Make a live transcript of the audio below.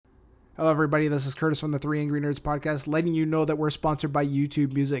Hello, everybody. This is Curtis from the Three Angry Nerds podcast, letting you know that we're sponsored by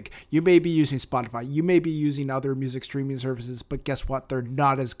YouTube Music. You may be using Spotify, you may be using other music streaming services, but guess what? They're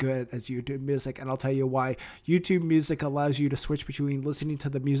not as good as YouTube Music, and I'll tell you why. YouTube Music allows you to switch between listening to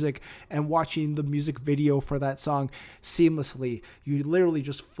the music and watching the music video for that song seamlessly. You literally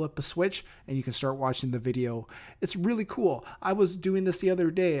just flip a switch and you can start watching the video. It's really cool. I was doing this the other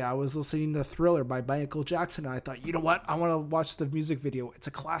day. I was listening to Thriller by Michael Jackson, and I thought, you know what? I want to watch the music video. It's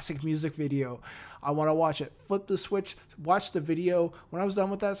a classic music video. I want to watch it. Flip the switch, watch the video. When I was done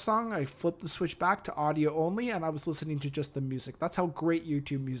with that song, I flipped the switch back to audio only, and I was listening to just the music. That's how great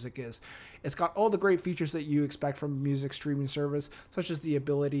YouTube Music is. It's got all the great features that you expect from a music streaming service, such as the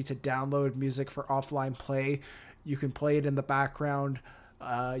ability to download music for offline play. You can play it in the background.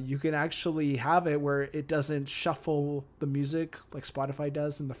 You can actually have it where it doesn't shuffle the music like Spotify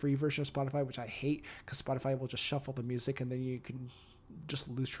does in the free version of Spotify, which I hate because Spotify will just shuffle the music and then you can just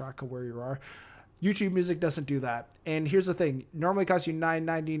lose track of where you are. YouTube Music doesn't do that. And here's the thing. Normally it costs you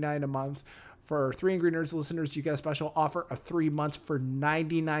 $9.99 a month. For Three Angry Nerds listeners, you get a special offer of 3 months for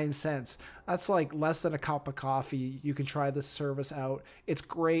 99 cents. That's like less than a cup of coffee. You can try this service out. It's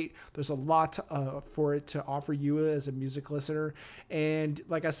great. There's a lot for it to offer you as a music listener. And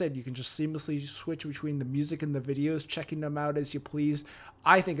like I said, you can just seamlessly switch between the music and the videos, checking them out as you please.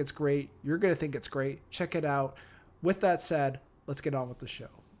 I think it's great. You're going to think it's great. Check it out. With that said, let's get on with the show.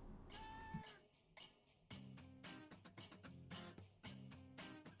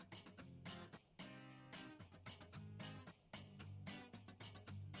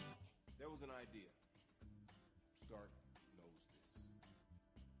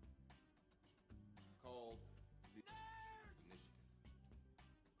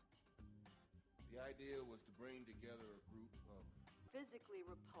 Idea was to bring together a group of physically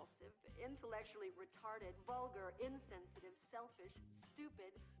repulsive, intellectually retarded, vulgar, insensitive, selfish,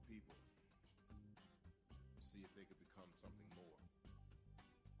 stupid people. See if they could become something more.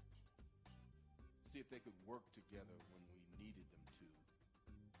 See if they could work together when we needed them to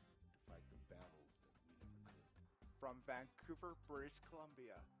fight the battles that we never could. From Vancouver, British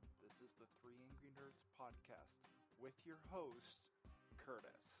Columbia, this is the Three Angry Nerds podcast with your host,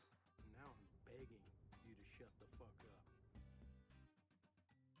 Curtis. Now I'm begging you to shut the fuck up.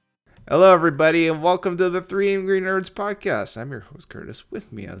 Hello, everybody, and welcome to the Three Angry Nerds podcast. I'm your host, Curtis.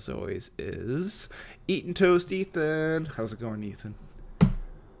 With me, as always, is Eatin' Toast Ethan. How's it going, Ethan?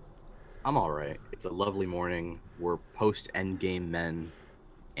 I'm all right. It's a lovely morning. We're post-Endgame men,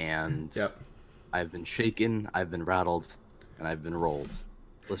 and Yep. I've been shaken, I've been rattled, and I've been rolled.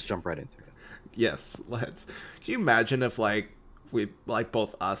 Let's jump right into it. Yes, let's. Can you imagine if,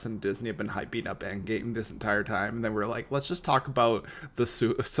 both us and Disney have been hyping up Endgame this entire time, and then we're like, let's just talk about the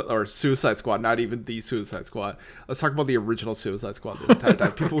Suicide Squad, not even the Suicide Squad. Let's talk about the original Suicide Squad the entire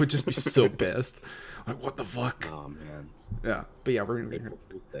time. People would just be so pissed. Like, what the fuck? Oh, man. Yeah, but yeah, we're gonna. April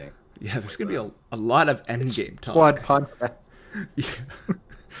Fool's Day. Yeah, there's gonna be a lot of Endgame talk. Squad podcast. Yeah.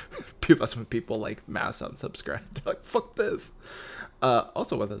 That's when people like mass unsubscribe. They're like, fuck this.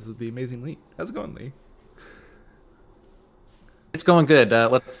 Also with us is the amazing Lee. How's it going, Lee? It's going good.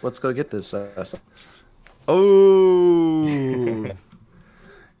 Let's go get this. Oh,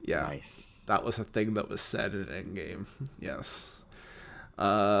 yeah. Nice. That was a thing that was said in Endgame. Yes.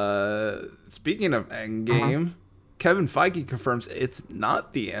 Speaking of Endgame, Kevin Feige confirms it's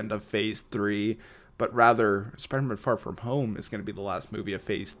not the end of Phase 3, but rather Spider-Man Far From Home is going to be the last movie of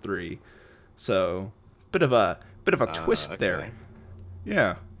Phase 3. So, bit of a twist there.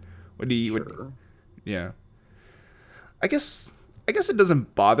 Yeah. Yeah. I guess it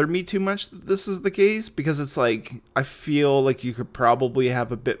doesn't bother me too much that this is the case, because it's like, I feel like you could probably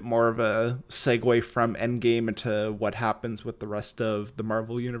have a bit more of a segue from Endgame into what happens with the rest of the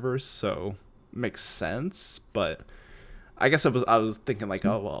Marvel universe, so it makes sense. But I guess I was thinking like,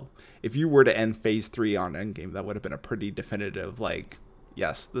 oh well, if you were to end Phase 3 on Endgame, that would have been a pretty definitive, like,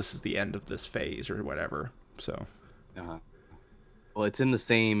 yes, this is the end of this phase or whatever. So Well, it's in the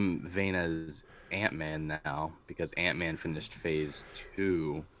same vein as Ant-Man now, because Ant-Man finished Phase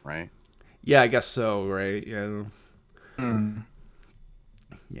 2, right? yeah, I guess so, right? Yeah.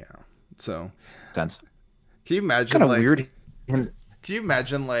 Yeah. So Sense. can you imagine Kind of like weird. can you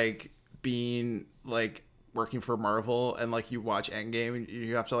imagine like being like working for Marvel and like you watch Endgame and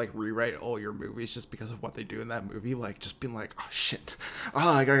you have to like rewrite all your movies just because of what they do in that movie, like just being like, oh shit,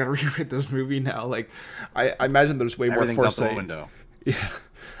 I gotta rewrite this movie now. Like I imagine there's way more Everything's out the foresight. window. Yeah,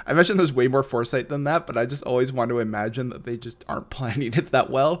 I imagine there's way more foresight than that, but I just always want to imagine that they just aren't planning it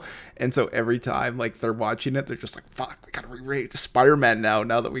that well, and so every time like they're watching it, they're just like, fuck, we gotta rewrite Spider-Man now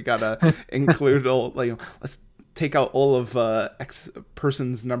that we gotta include all, like, take out all of X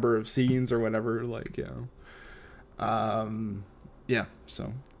person's number of scenes or whatever. Like, yeah.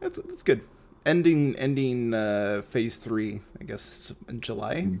 So it's good. Ending phase 3, I guess, in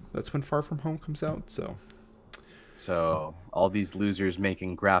July. That's when Far From Home comes out. So all these losers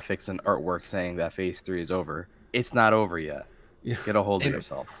making graphics and artwork saying that phase 3 is over. It's not over yet. Yeah. Get a hold of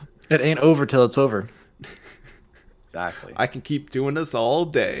yourself. It ain't over till it's over. Exactly. I can keep doing this all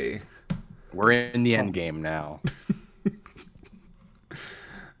day. We're in the end game now.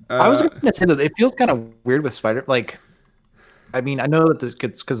 I was going to say that it feels kind of weird with Spider. Like, I mean, I know that this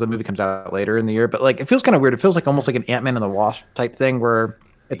gets because the movie comes out later in the year, but like, it feels kind of weird. It feels like almost like an Ant-Man and the Wasp type thing, where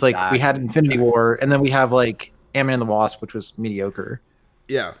it's like we had Infinity War, and then we have like Ant-Man and the Wasp, which was mediocre.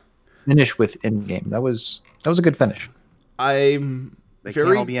 Yeah. Finish with Endgame. That was a good finish. They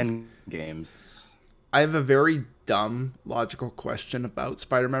can't all be end games. I have a very dumb logical question about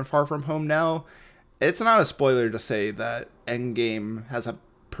Spider-Man Far From Home now. It's not a spoiler to say that Endgame has a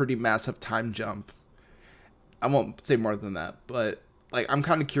pretty massive time jump. I won't say more than that, but like I'm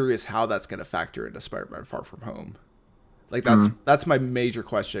kind of curious how that's going to factor into Spider-Man Far From Home. Like that's my major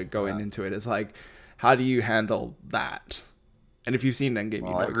question going into it, is like, how do you handle that? And if you've seen Endgame,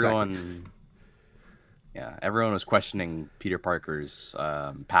 Well, you know exactly. Everyone was questioning Peter Parker's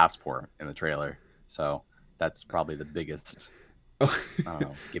passport in the trailer, so that's probably the biggest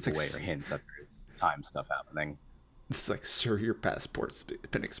giveaway or hint that there's time stuff happening. It's like, sir, your passport's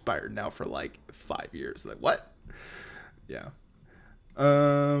been expired now for like 5 years. Like, what? Yeah.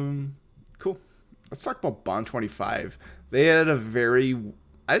 Cool. Let's talk about Bond 25. They had a very,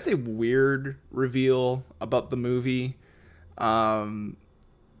 I'd say, weird reveal about the movie.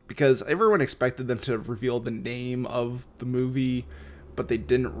 Because everyone expected them to reveal the name of the movie, but they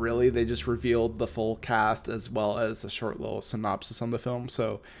didn't really. They just revealed the full cast as well as a short little synopsis on the film.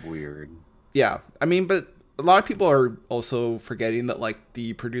 So weird. Yeah. I mean, but a lot of people are also forgetting that like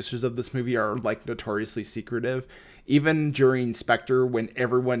the producers of this movie are like notoriously secretive. Even during Spectre, when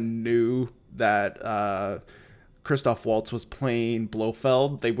everyone knew that Christoph Waltz was playing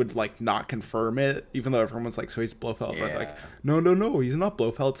Blofeld, they would like not confirm it, even though everyone was like, so he's Blofeld. Yeah. But like, no, he's not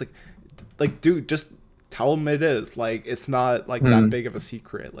Blofeld. It's like, dude, just tell him it is. Like, it's not like that big of a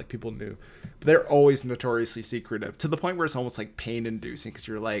secret. Like, people knew. But they're always notoriously secretive, to the point where it's almost like pain inducing, because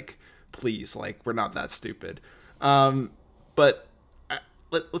you're like, please, like, we're not that stupid. But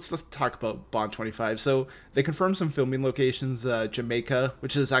let's talk about Bond 25. So they confirmed some filming locations, Jamaica,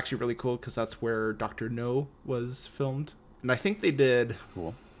 which is actually really cool because that's where Dr. No was filmed. And I think they did...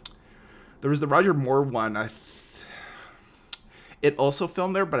 Cool. There was the Roger Moore one. It also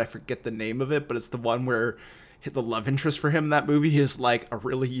filmed there, but I forget the name of it. But it's the one where the love interest for him in that movie is like a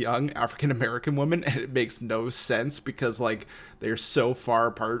really young African-American woman. And it makes no sense because like they're so far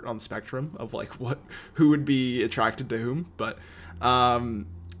apart on the spectrum of like who would be attracted to whom. But...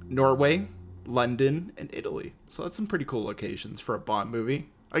 Norway, London, and Italy. So that's some pretty cool locations for a Bond movie.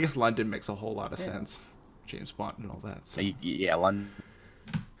 I guess London makes a whole lot of sense. James Bond and all that. So. Yeah, London.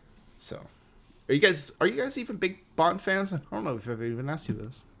 So, are you guys even big Bond fans? I don't know if I've even asked you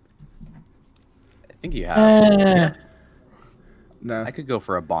this. I think you have. No. I could go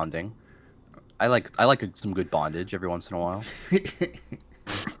for a bonding. I like some good bondage every once in a while.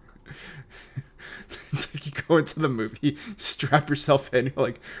 It's like you go into the movie, strap yourself in, you're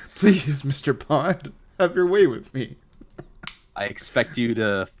like, please, Mr. Bond, have your way with me. I expect you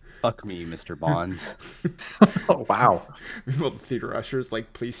to fuck me, Mr. Bond. Oh, wow. Meanwhile, the theater usher's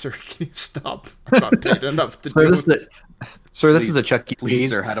like, please, sir, can you stop? I'm not paid enough to Sir, do this Please, is a Chuck E.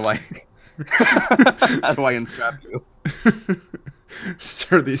 Please, sir, how do I unstrap you?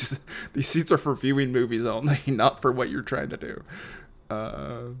 Sir, these seats are for viewing movies only, not for what you're trying to do.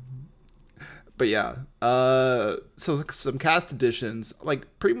 But yeah, so some cast additions, like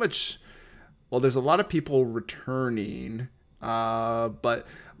pretty much, well, there's a lot of people returning, but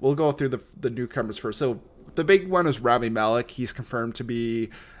we'll go through the newcomers first. So the big one is Rami Malek. He's confirmed to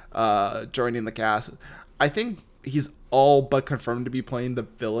be joining the cast. I think he's all but confirmed to be playing the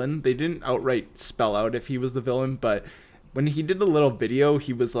villain. They didn't outright spell out if he was the villain, but when he did a little video,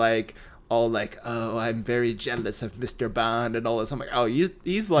 he was like, all like, oh, I'm very jealous of Mr. Bond and all this. I'm like, oh,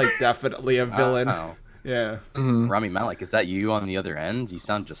 he's like definitely a villain. Yeah. Mm-hmm. Rami Malek, is that you on the other end? You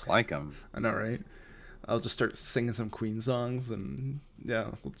sound just like him. I know, right? I'll just start singing some Queen songs and yeah,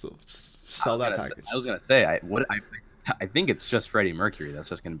 we'll just sell that package. I was gonna say, I think it's just Freddie Mercury that's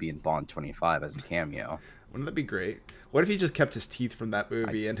just gonna be in Bond 25 as a cameo. Wouldn't that be great? What if he just kept his teeth from that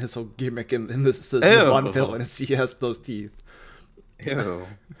movie and his whole gimmick in this Bond villain is he has those teeth? Ew.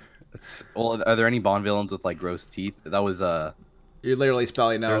 Well, are there any Bond villains with like gross teeth? That was You're literally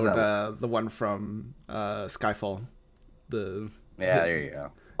spelling There's out the one from Skyfall. There you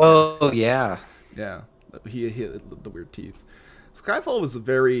go. Oh yeah. Yeah, he had the weird teeth. Skyfall was a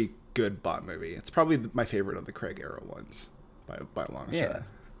very good Bond movie. It's probably my favorite of the Craig era ones by a long shot.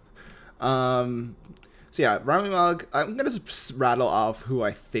 So yeah, Rami Malek. I'm gonna just rattle off who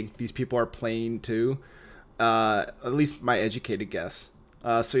I think these people are playing too. At least my educated guess.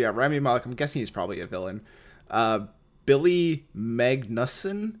 So yeah, Rami Malek. I'm guessing he's probably a villain. Billy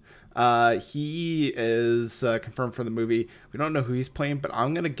Magnussen. He is confirmed for the movie. We don't know who he's playing, but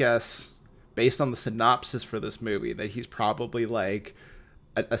I'm gonna guess, based on the synopsis for this movie, that he's probably like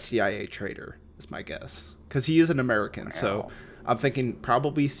a CIA traitor. Is my guess, because he is an American. Wow. So I'm thinking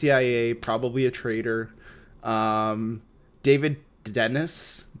probably CIA, probably a traitor. David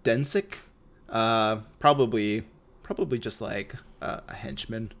Densick, probably just like a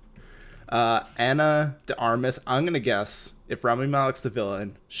henchman. Anna de Armas. I'm gonna guess if Rami Malek's the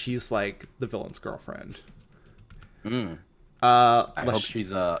villain, she's like the villain's girlfriend. I hope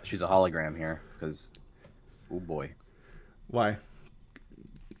she's a hologram here, because oh boy. Why?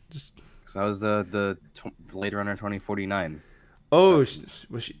 Just because that was the Blade Runner 2049. Oh,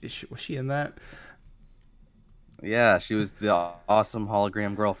 was she in that? Yeah, she was the awesome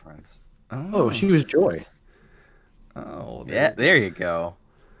hologram girlfriend. Oh, she was Joy. Oh, there you go.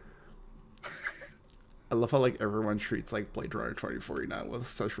 I love how like everyone treats like Blade Runner 2049 with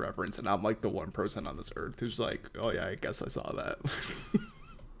such reverence, and I'm like the one person on this earth who's like, oh yeah, I guess I saw that.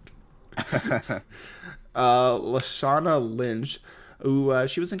 Lashana Lynch, who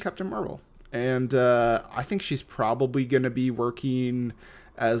she was in Captain Marvel, and I think she's probably gonna be working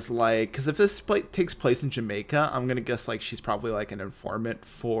as like, because if this takes place in Jamaica, I'm gonna guess like she's probably like an informant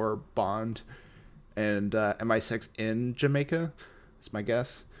for Bond and MI6 in Jamaica. That's my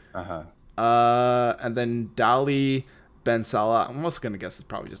guess. And then Dali Ben Salah, I'm also gonna guess it's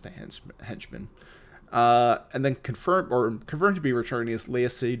probably just a henchman. And then confirmed to be returning is Léa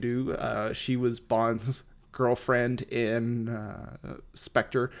Seydoux. She was Bond's girlfriend in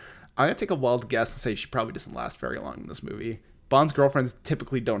Spectre. I'm gonna take a wild guess and say she probably doesn't last very long in this movie. Bond's girlfriends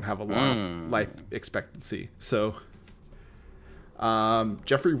typically don't have a long life expectancy. So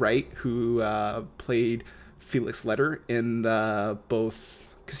Jeffrey Wright, who played Felix Leiter in both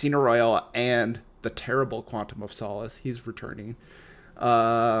Casino Royale and the terrible Quantum of Solace, he's returning.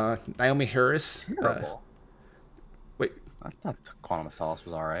 Naomi Harris. Terrible. Wait. I thought Quantum of Solace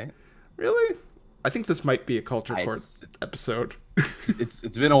was all right. Really? I think this might be a Culture Court episode. It's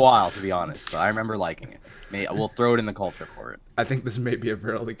been a while, to be honest, but I remember liking it. We'll throw it in the Culture Court. I think this may be a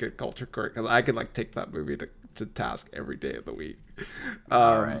really good Culture Court, because I could like take that movie to task every day of the week.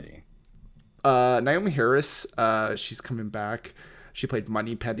 Alrighty. Naomi Harris, she's coming back. She played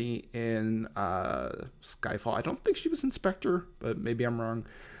Moneypenny in Skyfall. I don't think she was in Spectre, but maybe I'm wrong.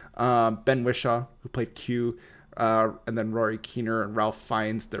 Ben Whishaw, who played Q, and then Rory Kinnear and Ralph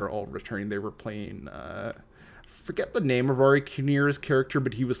Fiennes, they're all returning. They were playing, forget the name of Rory Kinnear's character,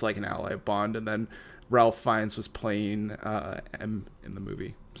 but he was like an ally of Bond, and then Ralph Fiennes was playing M in the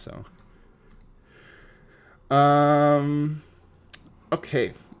movie. So,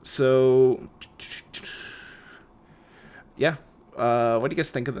 okay, so yeah. What do you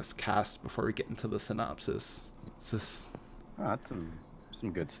guys think of this cast before we get into the synopsis? That's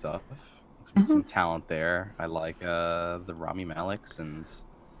some good stuff. Some talent there. I like the Rami Maleks and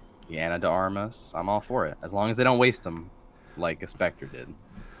the Anna de Armas. I'm all for it, as long as they don't waste them like a Spectre did.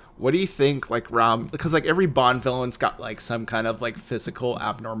 What do you think, like because like every Bond villain's got like some kind of like physical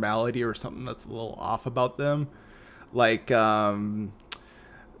abnormality or something that's a little off about them, like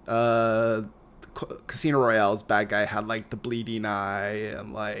Casino Royale's bad guy had like the bleeding eye,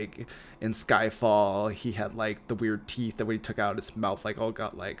 and like in Skyfall he had like the weird teeth that when he took out his mouth like all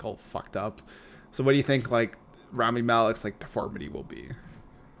got like all fucked up. So what do you think like Rami Malek's like deformity will be?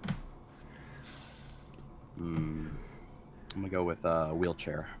 I'm gonna go with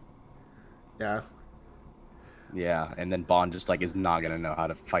wheelchair. Yeah, and then Bond just like is not gonna know how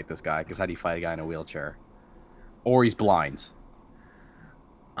to fight this guy, because how do you fight a guy in a wheelchair? Or he's blind.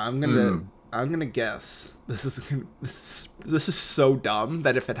 I'm gonna guess this is so dumb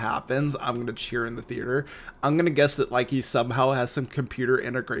that if it happens, I'm gonna cheer in the theater. I'm gonna guess that like he somehow has some computer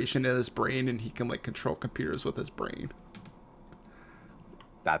integration in his brain, and he can like control computers with his brain.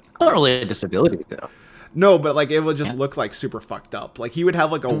 That's cool. Not really a disability though. No, but like it would just look like super fucked up. Like he would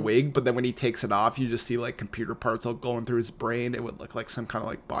have like a wig, but then when he takes it off, you just see like computer parts all going through his brain. It would look like some kind of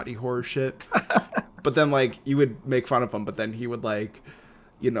like body horror shit. But then like you would make fun of him, but then he would like,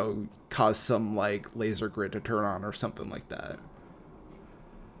 you know, cause some like laser grid to turn on or something like that.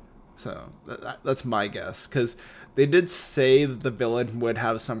 So that's my guess, because They did say that the villain would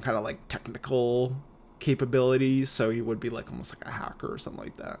have some kind of like technical capabilities, so he would be like almost like a hacker or something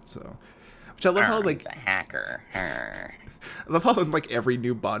like that. So, which I love how like he's a hacker. I love how in like every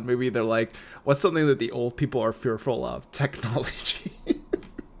new Bond movie they're like, what's something that the old people are fearful of? Technology.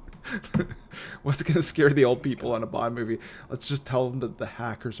 What's gonna scare the old people in a Bond movie? Let's just tell them that the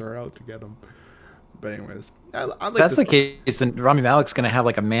hackers are out to get them. But anyways, I like That's the this case. Then Rami Malek's gonna have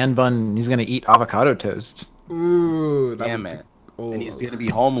like a man bun. And he's gonna eat avocado toast. one. Ooh, that Damn would be- it. oh, And he's gonna be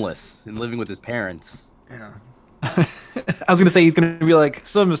homeless and living with his parents. yeah. I was gonna say he's gonna be like,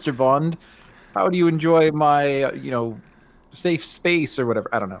 so Mr. Bond, how do you enjoy my safe space or whatever?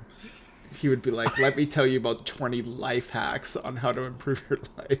 I don't know. He would be like, let me tell you about 20 life hacks on how to improve your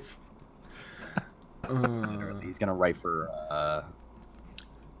life. Literally, he's gonna write for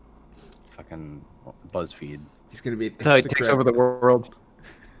fucking BuzzFeed. He's gonna be an That's how he takes over the world.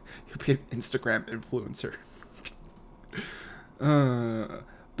 He'll be an Instagram influencer.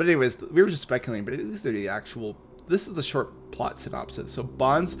 But anyways, we were just speculating, but at least the actual. This is the short plot synopsis. So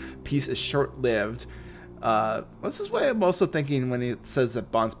Bond's piece is short-lived. This is why I'm also thinking when it says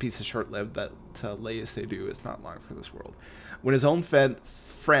that Bond's piece is short-lived, that Leia Seydoux is not long for this world. When his own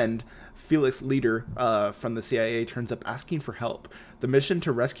friend Felix Leader from the CIA turns up asking for help, the mission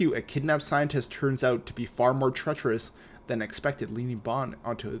to rescue a kidnapped scientist turns out to be far more treacherous than expected, leading Bond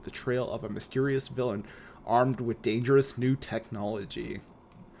onto the trail of a mysterious villain armed with dangerous new technology.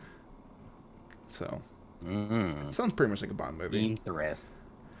 So, it sounds pretty much like a Bond movie. Interest.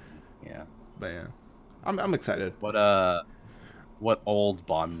 Yeah. But yeah, I'm excited. What old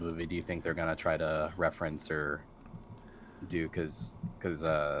Bond movie do you think they're gonna try to reference or do? Because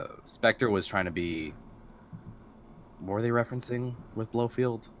Spectre was trying to be. What were they referencing with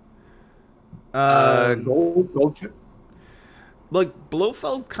Blofeld? Gold. Like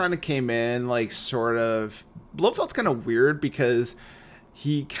Blofeld kind of came in like sort of. Blofeld's kind of weird because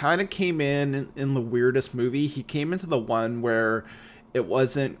he kind of came in the weirdest movie. He came into the one where it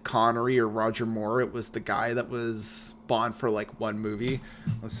wasn't Connery or Roger Moore. It was the guy that was Bond for like one movie.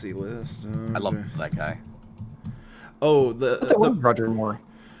 Let's see list. I love that guy. Oh, That was Roger Moore.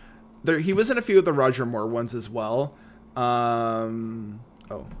 he was in a few of the Roger Moore ones as well. I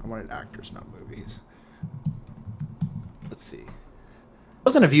wanted actors, not movies. Let's see.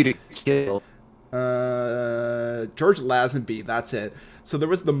 Wasn't A View to Kill. George Lazenby, that's it. So there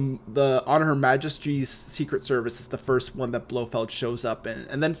was the On Her Majesty's Secret Service is the first one that Blofeld shows up in.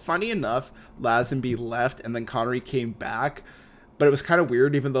 And then funny enough, Lazenby left and then Connery came back. But it was kind of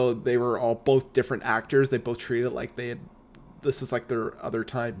weird, even though they were all both different actors, they both treated it like this is like their other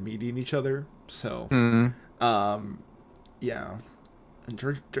time meeting each other. So yeah. And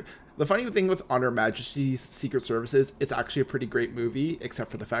the funny thing with On Her Majesty's Secret Service is it's actually a pretty great movie, except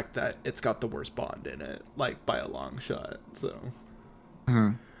for the fact that it's got the worst Bond in it, like by a long shot. So,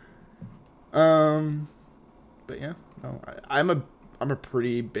 but yeah, no, I'm a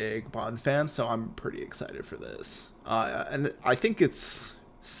pretty big Bond fan, so I'm pretty excited for this. And I think it's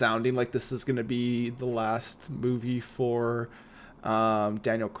sounding like this is going to be the last movie for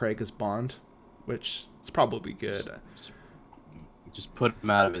Daniel Craig as Bond, which is probably good. Just put him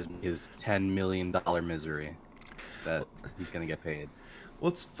out of his $10 million misery that he's gonna get paid.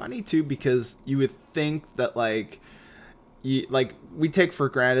 Well, it's funny too because you would think that we take for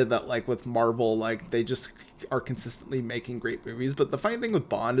granted that like with Marvel, like they just are consistently making great movies. But the funny thing with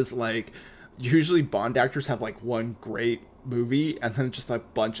Bond is like usually Bond actors have like one great movie and then just a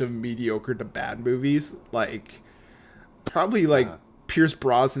bunch of mediocre to bad movies. Like probably like. Pierce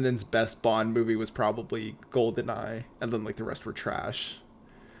Brosnan's best Bond movie was probably GoldenEye, and then like the rest were trash.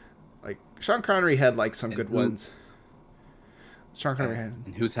 Like Sean Connery had like some good ones. Sean Connery had.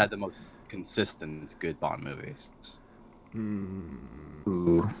 And who's had the most consistent good Bond movies?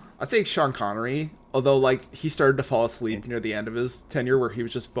 Ooh. I'd say Sean Connery, although like he started to fall asleep near the end of his tenure where he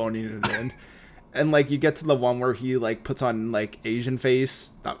was just phoning it in. And like you get to the one where he like puts on like Asian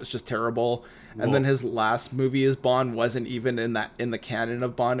face, that was just terrible. And then his last movie as Bond wasn't even in the canon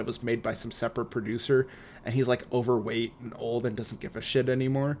of Bond. It was made by some separate producer, and he's like overweight and old and doesn't give a shit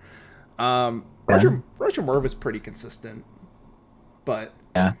anymore. Roger Moore was pretty consistent, but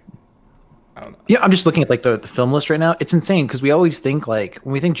Yeah. I don't know. Yeah, I'm just looking at like the film list right now. It's insane because we always think like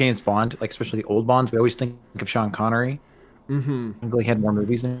when we think James Bond, like especially the old Bonds, we always think of Sean Connery. I think he had more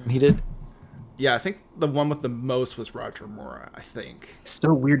movies than he did. Yeah, I think the one with the most was Roger Moore. I think. It's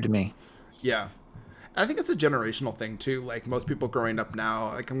so weird to me. Yeah. I think it's a generational thing too. Like most people growing up now,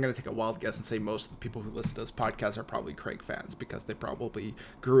 like I'm going to take a wild guess and say most of the people who listen to this podcast are probably Craig fans because they probably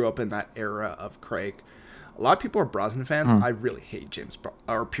grew up in that era of Craig. A lot of people are Brosnan fans. I really hate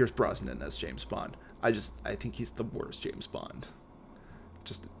Pierce Brosnan as James Bond. I think he's the worst James Bond.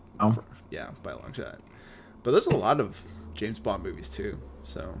 Just Oh. yeah, by a long shot. But there's a lot of James Bond movies too.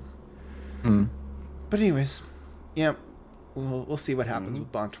 So, but anyways, yeah, we'll see what happens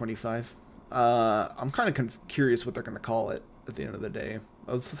with Bond 25. I'm kind of curious what they're gonna call it at the end of the day.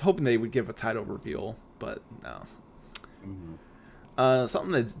 I was hoping they would give a title reveal, but no.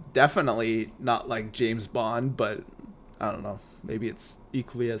 Something that's definitely not like James Bond, but I don't know, maybe it's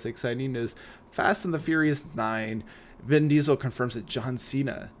equally as exciting, is Fast and the Furious 9. Vin Diesel confirms that John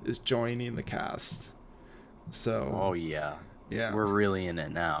Cena is joining the cast. So, Oh yeah, yeah, we're really in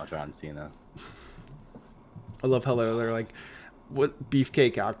it now, John Cena. I love how they're like, what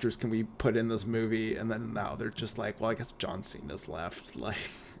beefcake actors can we put in this movie? And then now they're just like, well, I guess John Cena's left. Like,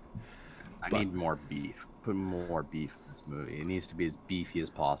 I need more beef. Put more beef in this movie. It needs to be as beefy as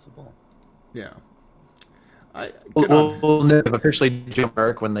possible. yeah. We'll officially jump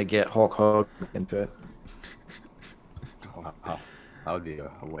Eric when they get Hulk Hogan into it. Wow. That would be a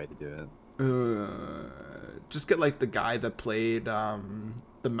way to do it. Just get like the guy that played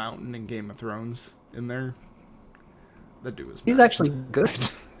the Mountain in Game of Thrones in there. That dude was. He's mad. actually good.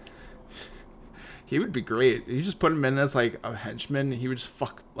 He would be great. You just put him in as like a henchman. He would just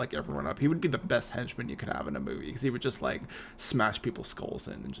fuck like everyone up. He would be the best henchman you could have in a movie because he would just like smash people's skulls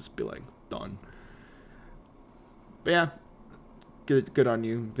in and just be like done. But yeah, good on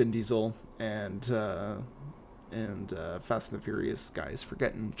you, Vin Diesel and Fast and the Furious guys for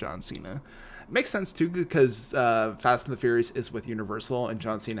getting John Cena. It makes sense too because Fast and the Furious is with Universal and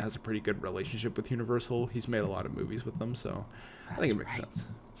John Cena has a pretty good relationship with Universal. He's made a lot of movies with them, so I think it makes sense.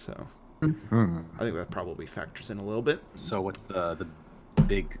 So I think that probably factors in a little bit. So what's the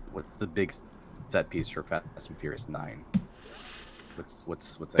big set piece for Fast and Furious 9?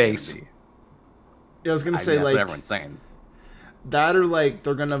 What's that Base. gonna be? Yeah, I was gonna say that's like what everyone's saying. that, or like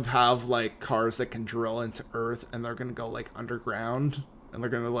they're gonna have like cars that can drill into Earth, and they're gonna go like underground, and they're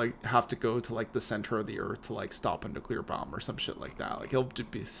gonna like have to go to like the center of the Earth to like stop a nuclear bomb or some shit like that. Like it'll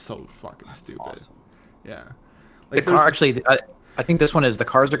just be so fucking That's stupid. awesome. Yeah. The Like car there's- actually, I think this one is the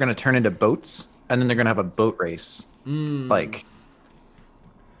cars are going to turn into boats, and then they're going to have a boat race. Like,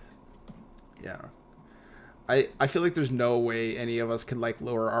 yeah. I feel like there's no way any of us can like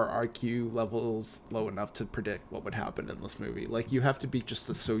lower our IQ levels low enough to predict what would happen in this movie. Like you have to be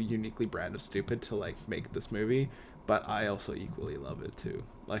just so uniquely brand of stupid to like make this movie, but I also equally love it too.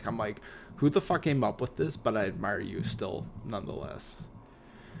 Like I'm like, who the fuck came up with this? But I admire you still nonetheless.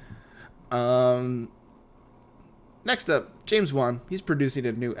 Next up, James Wan. He's producing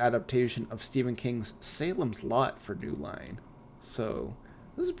a new adaptation of Stephen King's Salem's Lot for New Line. So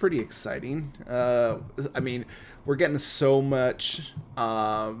this is pretty exciting. I mean, we're getting so much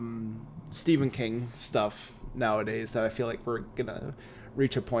Stephen King stuff nowadays that I feel like we're gonna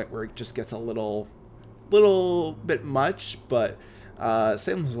reach a point where it just gets a little bit much. But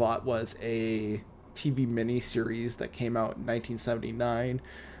Salem's Lot was a TV miniseries that came out in 1979.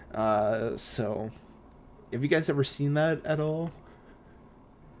 So, have you guys ever seen that at all?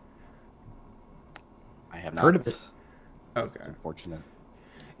 I have not Heard of it. Okay. It's unfortunate.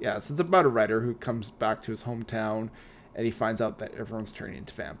 Yeah, so it's about a writer who comes back to his hometown and he finds out that everyone's turning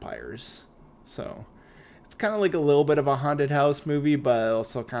into vampires. So it's kind of like a little bit of a haunted house movie, but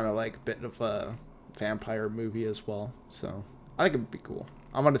also kind of like a bit of a vampire movie as well. So I think it would be cool.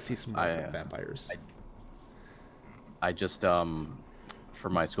 I want to see some more vampires. I just for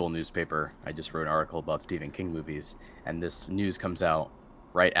my school newspaper, I just wrote an article about Stephen King movies, and this news comes out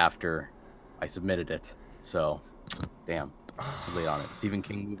right after I submitted it. So, damn, too late on it. Stephen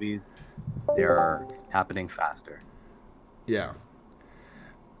King movies, they're happening faster. Yeah.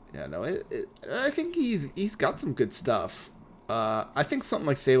 Yeah, no, I think he's got some good stuff. I think something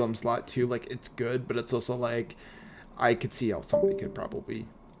like Salem's Lot too, like it's good, but it's also like I could see how somebody could probably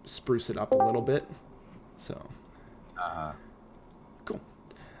spruce it up a little bit. So, cool.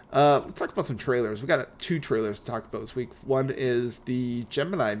 Let's talk about some trailers. We got 2 trailers to talk about this week. One is the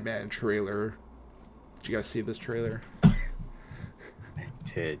Gemini Man trailer. Did you guys see this trailer? I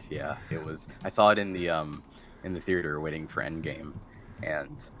did, yeah. It was. I saw it in the theater waiting for Endgame,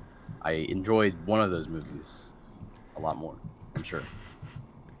 and I enjoyed one of those movies a lot more. I'm sure.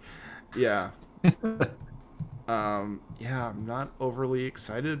 Yeah. Yeah, I'm not overly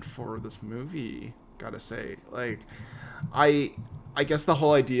excited for this movie, gotta say. Like, I guess the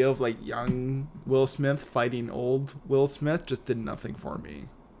whole idea of like young Will Smith fighting old Will Smith just did nothing for me.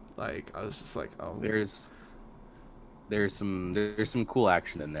 Like, I was just like, oh. There's some cool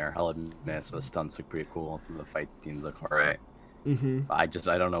action in there. I'll admit some of the stunts look pretty cool and some of the fight scenes look alright. Mm-hmm. I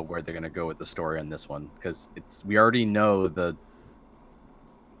don't know where they're gonna go with the story on this one because we already know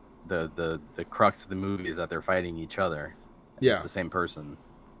the crux of the movie is that they're fighting each other. Yeah. The same person.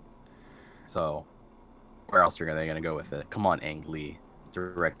 So, where else are they gonna go with it? Come on, Ang Lee,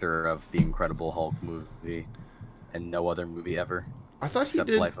 director of the Incredible Hulk movie, and no other movie ever I thought he except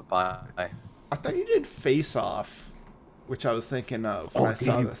did. Life of Pi. I thought he did Face Off, which I was thinking of when I did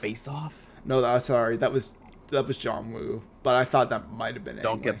saw he do this. Face Off? No, sorry, that was John Woo, but I thought that might have been.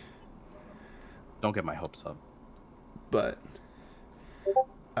 Don't Ang Lee. Don't get my hopes up. But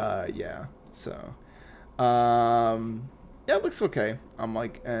yeah, so yeah, it looks okay. I'm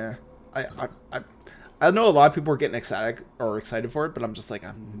like, I know a lot of people are getting excited for it, but I'm just like,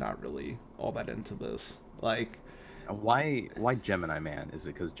 I'm not really all that into this. Like, Why Gemini Man? Is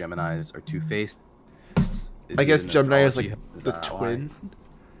it because Geminis are two-faced? I guess Gemini is like Is the that why? twin,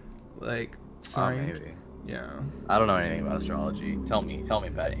 like sign. Maybe. Yeah, I don't know anything about astrology. Tell me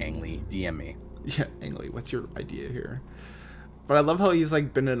about it, Ang Lee. DM me. yeah. Ang Lee, what's your idea here? But I love how he's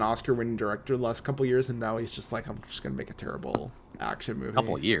like been an Oscar-winning director the last couple years, and now he's just like, I'm just gonna make a terrible action movie.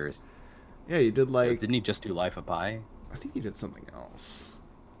 Couple of years. Yeah, he did like. Didn't he just do Life of Pi? I think he did something else.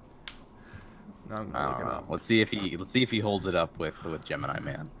 No, I'm I gonna don't look it know. up. Let's see if he holds it up with Gemini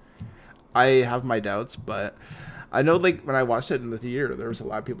Man. I have my doubts, but I know like when I watched it in the theater, there was a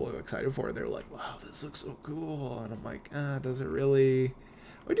lot of people who were excited for it. They were like, "Wow, this looks so cool," and I'm like, "Does it really?"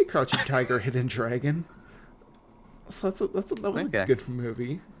 We did Crouching Tiger, Hidden Dragon. So that was Okay. a good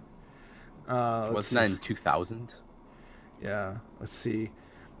movie. Wasn't that in 2000? Yeah, let's see.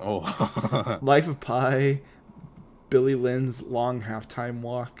 Oh. Life of Pi, Billy Lynn's Long Halftime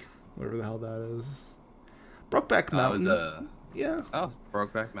Walk, whatever the hell that is. Brokeback That Mountain. was Yeah.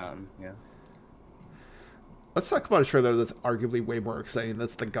 Brokeback Mountain. Yeah. Let's talk about a trailer that's arguably way more exciting.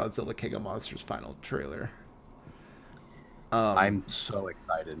 That's the Godzilla King of Monsters final trailer. I'm so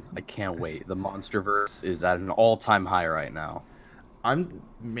excited. I can't wait. The MonsterVerse is at an all-time high right now. I'm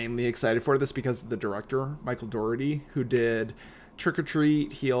mainly excited for this because of the director, Michael Dougherty, who did Trick or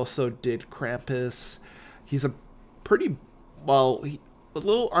Treat. He also did Krampus. He's a pretty, a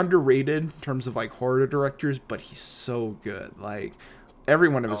little underrated in terms of like horror directors, but he's so good. Like every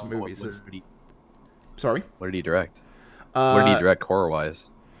one of his movies is. Sorry? What did he direct? What did he direct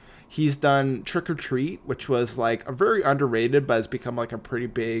horror-wise? He's done Trick or Treat, which was like a very underrated, but has become like a pretty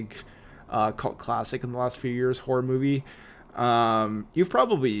big cult classic in the last few years, horror movie. You've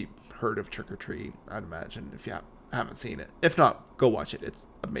probably heard of Trick or Treat, I'd imagine, if you haven't seen it. If not, go watch it. It's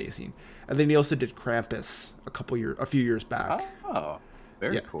amazing. And then he also did Krampus a few years back. Oh,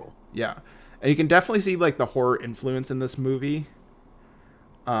 very cool. Yeah. And you can definitely see like the horror influence in this movie.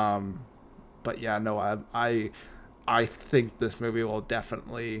 But yeah, no, I think this movie will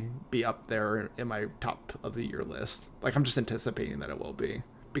definitely be up there in my top of the year list. Like I'm just anticipating that it will be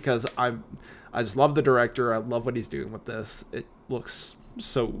because I just love the director. I love what he's doing with this. It looks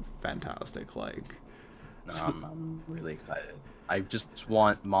so fantastic. Like No, I'm really excited. I just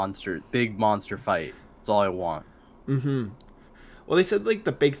want big monster fight. That's all I want. Mm-hmm. Well, they said like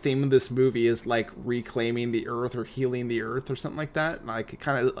the big theme of this movie is like reclaiming the earth or healing the earth or something like that. And like it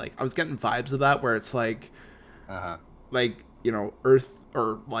kind of like I was getting vibes of that where it's like, like Earth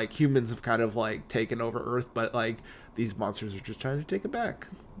or like humans have kind of like taken over Earth, but like these monsters are just trying to take it back.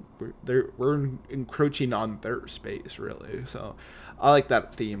 We're encroaching on their space really. So I like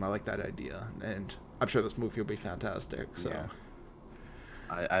that theme. I like that idea, and I'm sure this movie will be fantastic. So.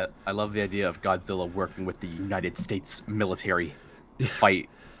 Yeah. I love the idea of Godzilla working with the United States military to fight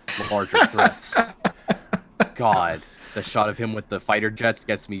larger threats. God, the shot of him with the fighter jets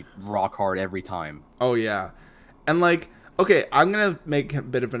gets me rock hard every time. Oh yeah, and like okay, I'm gonna make a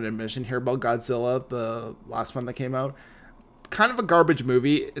bit of an admission here about Godzilla, the last one that came out. Kind of a garbage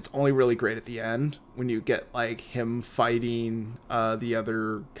movie. It's only really great at the end when you get like him fighting the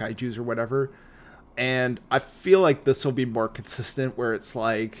other kaijus or whatever. And I feel like this will be more consistent where it's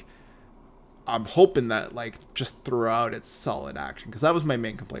like I'm hoping that like just throughout it's solid action, because that was my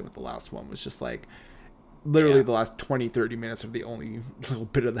main complaint with the last one, was just like literally the last 20-30 minutes are the only little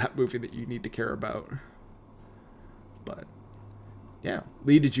bit of that movie that you need to care about. But yeah,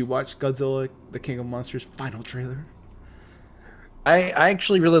 Lee, did you watch Godzilla the King of Monsters final trailer? I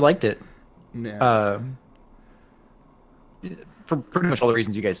actually really liked it. Yeah. For pretty much all the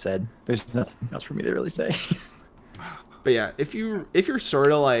reasons you guys said. There's nothing else for me to really say. But yeah, if you're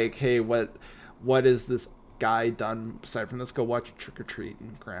sort of like, hey, what is this guy done aside from this? Go watch Trick or Treat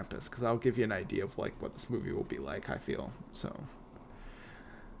and Krampus, because I'll give you an idea of like what this movie will be like. I feel so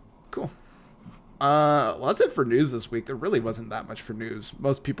cool. Well, that's it for news this week. There really wasn't that much for news.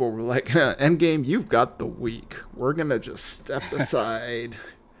 Most people were like, Endgame, you've got the week. We're gonna just step aside.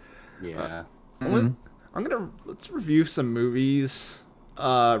 Yeah. Let's review some movies.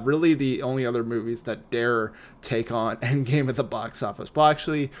 really the only other movies that dare take on Endgame at the box office. Well,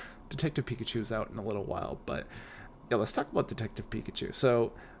 actually, Detective Pikachu's out in a little while, but yeah, let's talk about Detective Pikachu.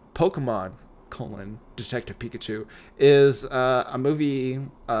 So, Pokemon, Detective Pikachu, is a movie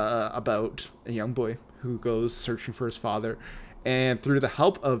about a young boy who goes searching for his father, and through the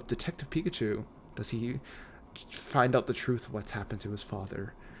help of Detective Pikachu, does he find out the truth of what's happened to his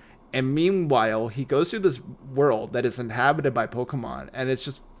father. And meanwhile, he goes through this world that is inhabited by Pokemon, and it's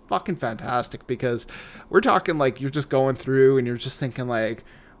just fucking fantastic because we're talking like you're just going through and you're just thinking like,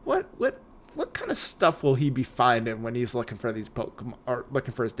 what kind of stuff will he be finding when he's looking for these Pokemon or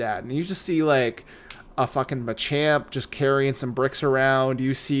looking for his dad? And you just see like a fucking Machamp just carrying some bricks around.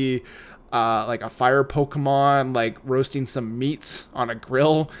 You see like a fire Pokemon like roasting some meats on a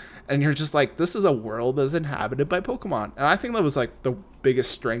grill. And you're just like, this is a world that's inhabited by Pokemon. And I think that was like the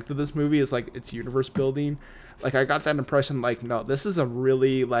biggest strength of this movie is like its universe building. Like I got that impression like, no, this is a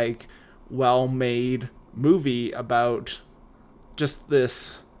really like well-made movie about just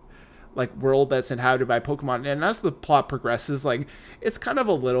this like world that's inhabited by Pokemon. And as the plot progresses, like it's kind of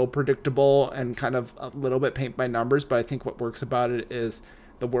a little predictable and kind of a little bit paint by numbers. But I think what works about it is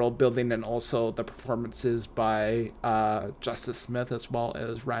the world building and also the performances by Justice Smith as well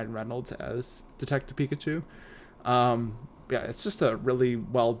as Ryan Reynolds as Detective Pikachu. Yeah, it's just a really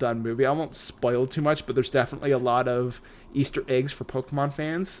well done movie. I won't spoil too much, but there's definitely a lot of Easter eggs for Pokemon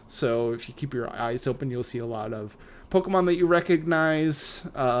fans. So if you keep your eyes open, you'll see a lot of Pokemon that you recognize.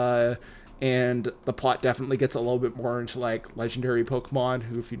 And the plot definitely gets a little bit more into like legendary Pokemon,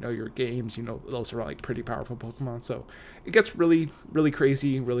 who, if you know your games, you know those are like pretty powerful Pokemon. So it gets really, really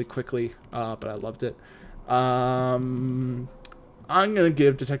crazy really quickly. But I loved it. I'm gonna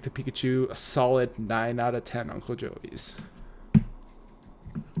give Detective Pikachu a solid 9 out of 10 Uncle Joey's.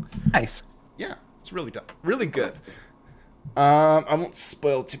 Nice. Yeah, it's really done, really good. I won't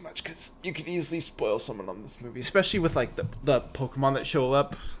spoil too much because you can easily spoil someone on this movie, especially with like the Pokemon that show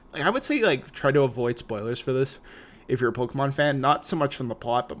up. Like I would say, like try to avoid spoilers for this if you're a Pokemon fan. Not so much from the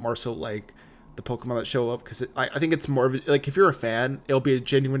plot, but more so like the Pokemon that show up, because I think it's more of a, like if you're a fan, it'll be a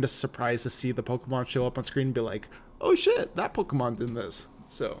genuine surprise to see the Pokemon show up on screen and be like, oh shit, that Pokemon's in this.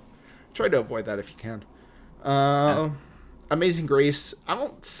 So try to avoid that if you can. Amazing Grace, I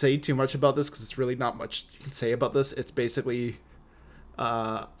won't say too much about this because it's really not much you can say about this. It's basically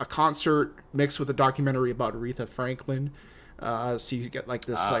a concert mixed with a documentary about Aretha Franklin. So you get like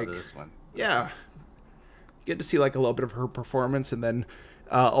this one. Yeah, you get to see like a little bit of her performance, and then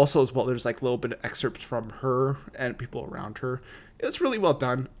also as well there's like a little bit of excerpts from her and people around her. It's really well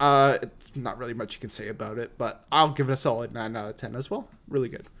done. It's not really much you can say about it, but I'll give it a solid 9 out of 10 as well. Really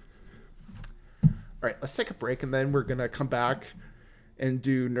good. All right, let's take a break, and then we're going to come back and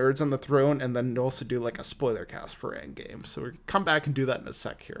do Nerds on the Throne, and then also do like a spoiler cast for Endgame. So we'll come back and do that in a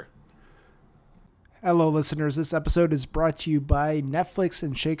sec here. Hello, listeners. This episode is brought to you by Netflix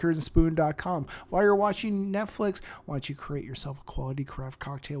and ShakerandSpoon.com. While you're watching Netflix, why don't you create yourself a quality craft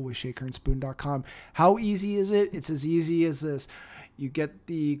cocktail with ShakerandSpoon.com? How easy is it? It's as easy as this. You get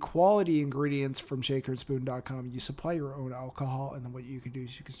the quality ingredients from ShakerandSpoon.com. You supply your own alcohol, and then what you can do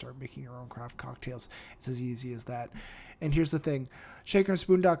is you can start making your own craft cocktails. It's as easy as that. And here's the thing.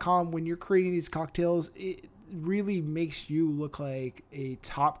 ShakerandSpoon.com, when you're creating these cocktails, it really makes you look like a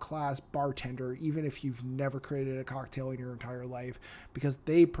top-class bartender, even if you've never created a cocktail in your entire life, because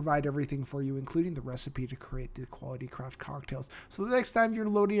they provide everything for you, including the recipe to create the quality craft cocktails. So the next time you're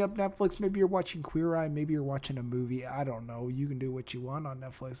loading up Netflix, maybe you're watching Queer Eye, maybe you're watching a movie, I don't know, you can do what you want on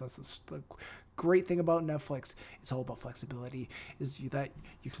Netflix. That's the great thing about Netflix. It's all about flexibility, that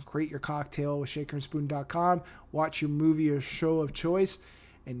you can create your cocktail with ShakerandSpoon.com, watch your movie or show of choice,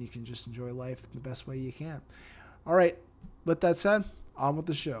 and you can just enjoy life the best way you can. All right, with that said, on with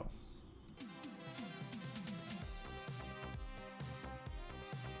the show.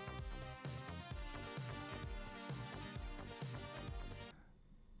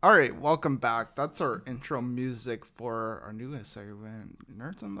 All right, welcome back. That's our intro music for our newest segment,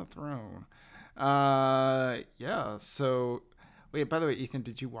 Nerds on the Throne. Yeah, so... Wait, by the way, Ethan,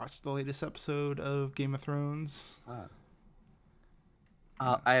 did you watch the latest episode of Game of Thrones?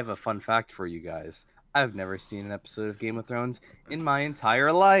 I have a fun fact for you guys. I've never seen an episode of Game of Thrones in my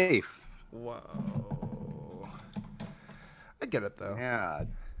entire life. Whoa. I get it, though. Yeah,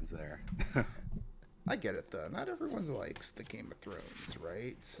 it's there. I get it, though. Not everyone likes the Game of Thrones,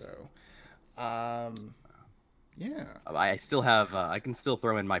 right? So, yeah. I still have, I can still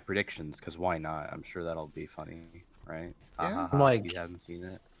throw in my predictions, because why not? I'm sure that'll be funny, right? Yeah. I'm like, you haven't seen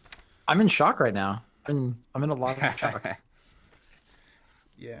it. I'm in shock right now. I'm in a lot of shock.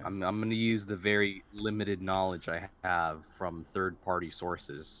 Yeah. I'm going to use the very limited knowledge I have from third-party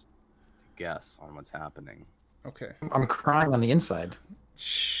sources to guess on what's happening. Okay. I'm crying on the inside.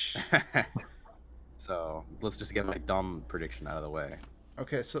 Shh. So let's just get my dumb prediction out of the way.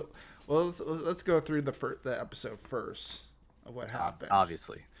 Okay, so let's go through the episode first of what happened.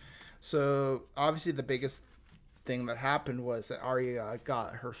 Obviously. So obviously the biggest thing that happened was that Arya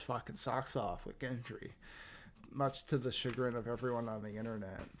got her fucking socks off with Gendry, much to the chagrin of everyone on the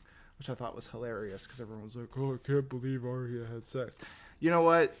internet, which I thought was hilarious because everyone was like, "Oh, I can't believe Arya had sex." You know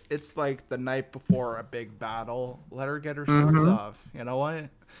what? It's like the night before a big battle. Let her get her socks off. You know what?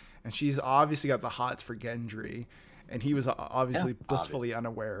 And she's obviously got the hots for Gendry, and he was obviously blissfully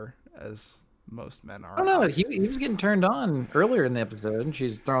unaware, as most men are. I don't know. He was getting turned on earlier in the episode, and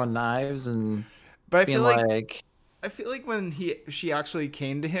she's throwing knives and But I being feel like, I feel like when she actually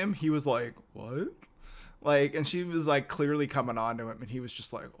came to him, he was like, "What?" Like, and she was like clearly coming on to him, and he was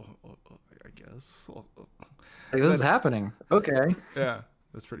just like, "Oh, I guess." like, this is happening. Okay. Yeah,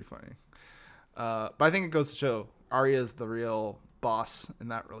 that's pretty funny. But I think it goes to show Arya's the real boss in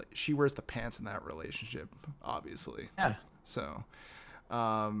that she wears the pants in that relationship, obviously. Yeah. So,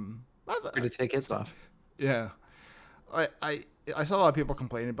 To take his off. yeah, I saw a lot of people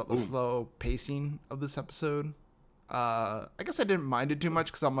complaining about the slow pacing of this episode. I guess I didn't mind it too much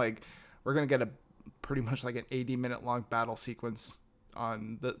because I'm like, we're gonna get a pretty much like an 80-minute long battle sequence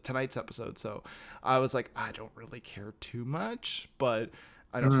on tonight's episode. So I was like, I don't really care too much, but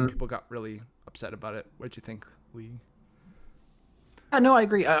I know some people got really upset about it. What'd you think, Lee? No, I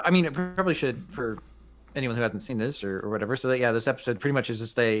agree. I mean, it probably should for anyone who hasn't seen this or whatever. So that, yeah, this episode pretty much is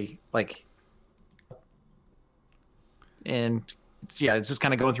just and it's just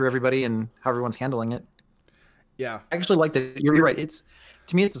kind of going through everybody and how everyone's handling it. Yeah, I actually liked it. You're right.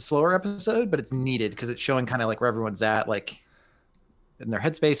 To me, it's a slower episode, but it's needed because it's showing kind of like where everyone's at, like in their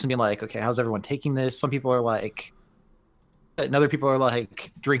headspace, and being like, okay, how's everyone taking this? Some people are like, and other people are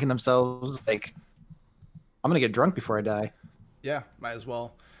like drinking themselves. Like, I'm gonna get drunk before I die. yeah, might as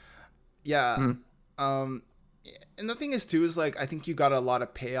well. Yeah. And the thing is too is like I think you got a lot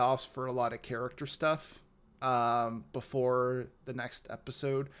of payoffs for a lot of character stuff before the next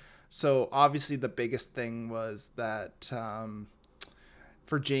episode. So obviously the biggest thing was that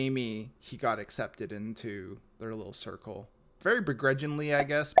for Jaime, he got accepted into their little circle. Very begrudgingly, I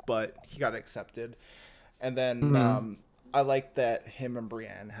guess, but he got accepted. And then I like that him and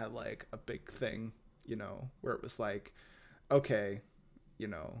Brienne had like a big thing, you know, where it was like, okay, you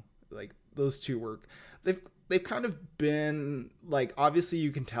know, like those two were they've kind of been like, obviously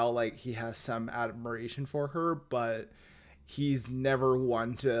you can tell like he has some admiration for her, but he's never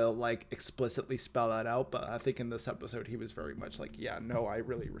one to like explicitly spell that out. But I think in this episode he was very much like, yeah, no, I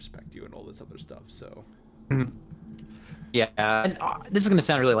really respect you and all this other stuff. So yeah, and this is gonna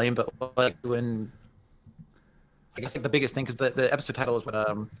sound really lame, but like when I guess like the biggest thing, because the episode title is what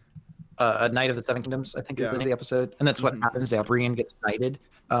a Knight of the Seven Kingdoms, I think is the name of the episode, and that's what happens. Yeah, Brienne gets knighted.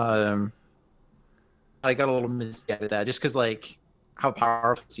 I got a little misguided that just because like how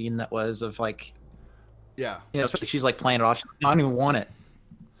powerful the scene that was of like, yeah, you know, especially she's like playing it off. She's like, I don't even want it.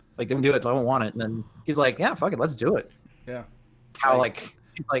 Like, they don't do it. So I don't want it. And then he's like, yeah, fuck it, let's do it. yeah, How like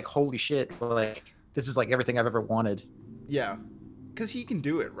she's like, holy shit, like this is like everything I've ever wanted. yeah, because he can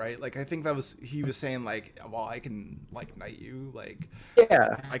do it, right? Like I think that was he was saying like, well, I can like knight you, like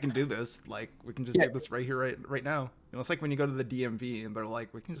Yeah. I can do this, like we can just do this right here, right now. You know, it's like when you go to the DMV and they're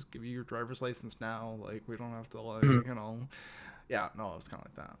like, we can just give you your driver's license now, like we don't have to like you know. Yeah, no, it was kind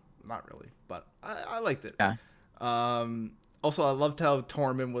of like that. Not really, but I liked it. Yeah. Also, I loved how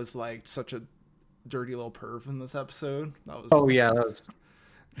Tormund was like such a dirty little perv in this episode. That was Oh yeah, that was.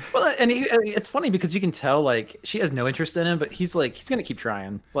 Well, and it's funny because you can tell like she has no interest in him, but he's like he's gonna keep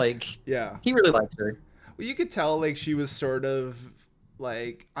trying. Like yeah. he really likes her. Well, you could tell like she was sort of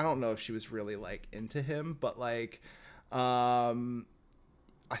like, I don't know if she was really like into him, but like I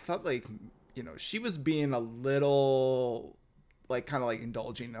thought like, you know, she was being a little like kind of like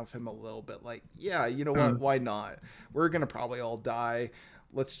indulging of him a little bit, like, yeah, you know what, why not, we're gonna probably all die,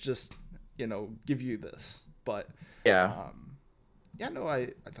 let's just, you know, give you this. But Yeah. yeah, no, I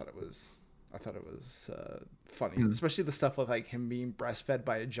thought it was funny, especially the stuff with like him being breastfed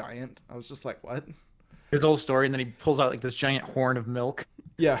by a giant. I was just like, what? His whole story, and then he pulls out like this giant horn of milk.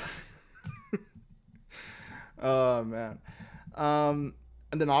 Yeah. Oh man. And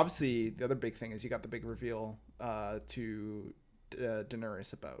then obviously the other big thing is you got the big reveal to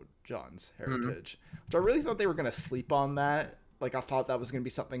Daenerys about Jon's heritage, which I really thought they were gonna sleep on that. Like I thought that was gonna be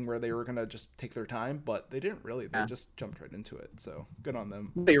something where they were gonna just take their time, but they didn't really. They just jumped right into it. So good on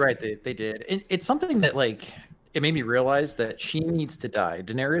them. But you're right, they did. It's something that like it made me realize that she needs to die.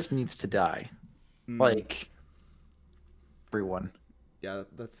 Daenerys needs to die. Like everyone. Yeah,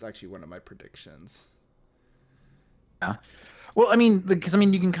 that's actually one of my predictions. Yeah. Well, I mean, because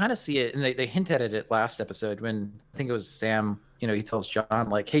you can kind of see it, and they hint at it last episode when I think it was Sam. He tells John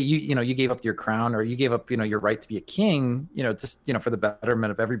like, "Hey, you gave up your crown, or you gave up, your right to be a king. Just for the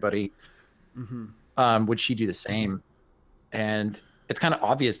betterment of everybody. Would she do the same?" And it's kind of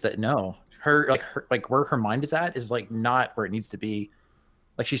obvious that no, her where her mind is at is like not where it needs to be.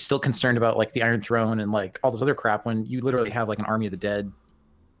 Like she's still concerned about like the Iron Throne and like all this other crap when you literally have like an army of the dead.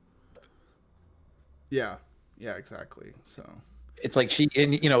 Yeah. Yeah, exactly. So it's like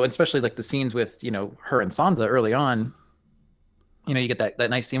and especially like the scenes with her and Sansa early on. You get that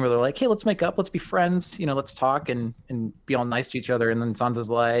nice scene where they're like, "Hey, let's make up, let's be friends, let's talk and be all nice to each other." And then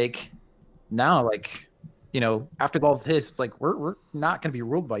Sansa's like, "Now, like, after all this, it's like we're not gonna be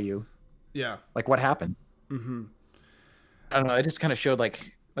ruled by you." Yeah. Like, what happened? Mm-hmm. I don't know. It just kind of showed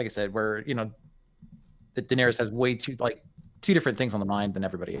like I said, where that Daenerys has way two different things on the mind than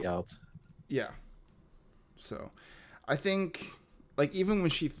everybody else. Yeah. So, I think, like, even when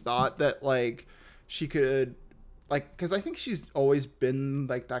she thought that, like, she could, like, because I think she's always been,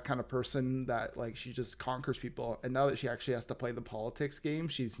 like, that kind of person that, like, she just conquers people. And now that she actually has to play the politics game,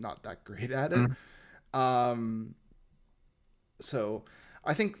 she's not that great at it. So,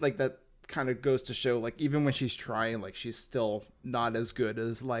 I think, like, that kind of goes to show, like, even when she's trying, like, she's still not as good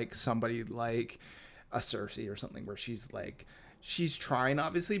as, like, somebody like a Cersei or something where she's, like, she's trying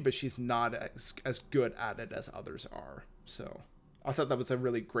obviously, but she's not as good at it as others are. So I thought that was a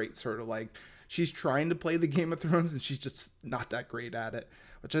really great sort of like, she's trying to play the Game of Thrones and she's just not that great at it,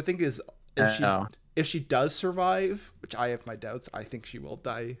 which I think is if she does survive, which I have my doubts, I think she will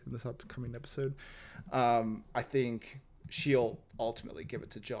die in this upcoming episode. I think she'll ultimately give it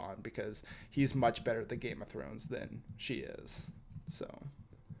to Jon because he's much better at the Game of Thrones than she is. So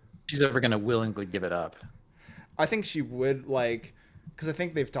she's ever going to willingly give it up. I think she would, like, because I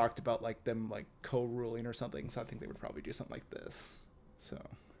think they've talked about like them like co-ruling or something, so I think they would probably do something like this. So,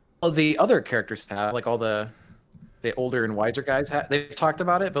 well, the other characters have like all the older and wiser guys they've talked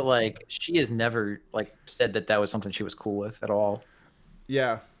about it, but like she has never like said that was something she was cool with at all.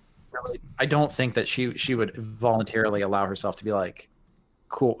 Yeah, I don't think that she would voluntarily allow herself to be like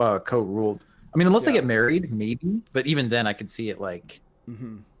cool co-ruled. I mean, unless they get married, maybe, but even then, I could see it like.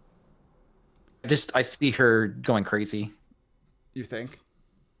 Mm-hmm. I see her going crazy. You think?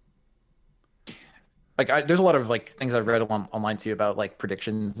 Like, there's a lot of like things I've read online too about like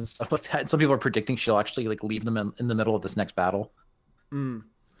predictions and stuff like that. Some people are predicting she'll actually like leave them in the middle of this next battle. So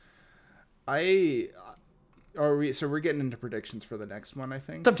we're getting into predictions for the next one, I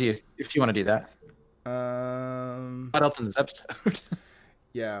think. It's up to you if you want to do that. What else in this episode?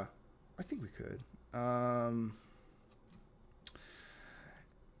 Yeah, I think we could.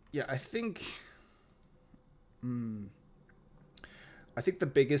 Yeah, I think the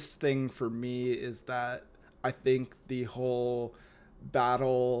biggest thing for me is that I think the whole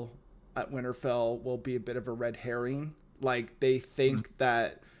battle at Winterfell will be a bit of a red herring. Like, they think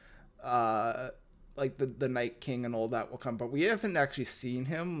that like the Night King and all that will come, but we haven't actually seen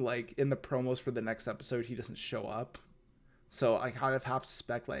him. Like, in the promos for the next episode, he doesn't show up. So I kind of have to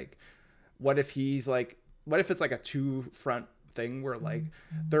suspect, like, what if it's like a two-front thing where like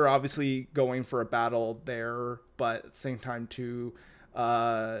they're obviously going for a battle there, but at the same time too,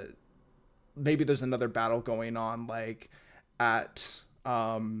 maybe there's another battle going on like at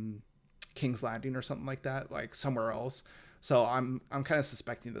King's Landing or something like that, like somewhere else. So I'm kind of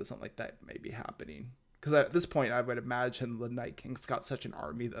suspecting that something like that may be happening, because at this point I would imagine the Night King's got such an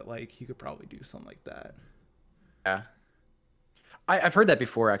army that like he could probably do something like that. Yeah, I've heard that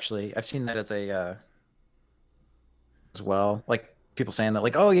before actually. I've seen that as a as well, like people saying that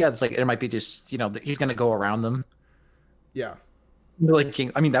like, oh yeah, it's like it might be just he's gonna go around them. Yeah, like King.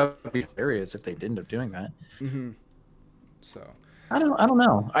 I mean, that would be hilarious if they did end up doing that. Mm-hmm. So I don't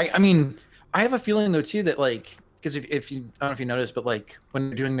know. I mean, I have a feeling though too that like, because if you, I don't know if you noticed, but like when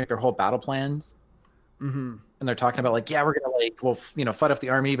they're doing like, their whole battle plans, and they're talking about like, yeah, we're gonna like fight off the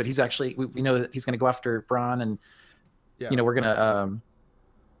army, but he's actually we know that he's gonna go after Bronn, and we're gonna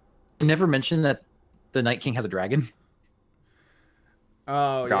never mention that the Night King has a dragon.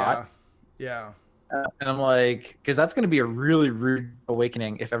 Oh, God. Yeah. And I'm like, because that's going to be a really rude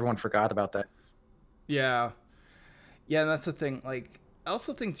awakening if everyone forgot about that. Yeah. Yeah, and that's the thing. Like, I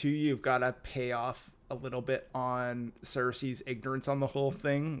also think, too, you've got to pay off a little bit on Cersei's ignorance on the whole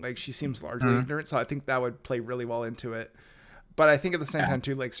thing. Like, she seems largely ignorant, so I think that would play really well into it. But I think at the same time,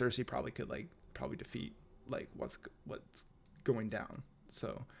 too, like, Cersei probably could, like, defeat, like, what's going down.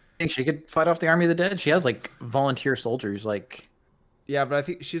 So... think she could fight off the army of the dead? She has like volunteer soldiers, like Yeah, but I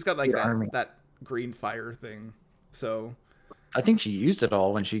think she's got like The army. that green fire thing. So, I think she used it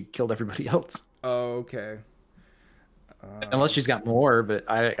all when she killed everybody else. oh, okay. Unless she's got more, but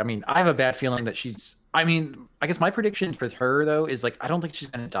I mean, I have a bad feeling that she's. I mean, I guess my prediction for her though is like I don't think she's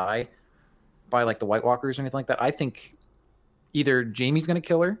gonna die by like the White Walkers or anything like that. I think either Jamie's gonna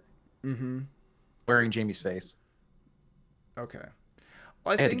kill her, wearing Jamie's face. Okay.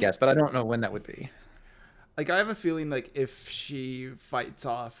 Well, I had to guess, but I don't know when that would be. like I have a feeling like if she fights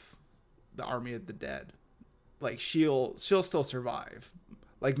off the army of the dead, like she'll still survive.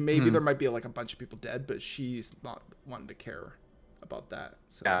 Like maybe there might be like a bunch of people dead, but she's not one to care about that.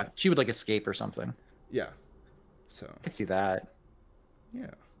 So Yeah, she would like escape or something. yeah. So I could see that.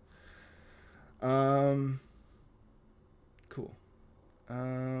 yeah. Cool.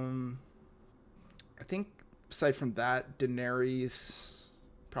 I think aside from that, Daenerys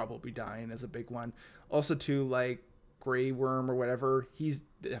probably dying is a big one. Also, too, like Grey Worm or whatever, he's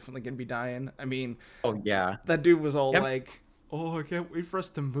definitely gonna be dying. I mean, Oh yeah, that dude was all Yep. like, "Oh, I can't wait for us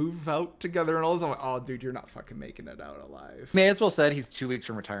to move out together," and all this. I'm like, "Oh, dude, you're not fucking making it out alive." may as well said he's 2 weeks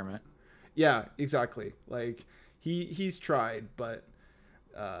from retirement. Yeah, exactly. Like he's tried, but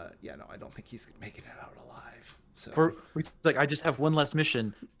yeah, no, I don't think he's making it out alive. So We're like, I just have one less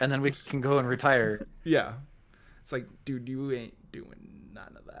mission, and then we can go and retire. yeah, it's like, dude, you ain't doing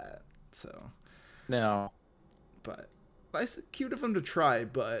none of that. So, No. but it's cute of him to try,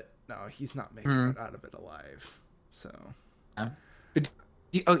 but no, he's not making it out of it alive. So, Oh,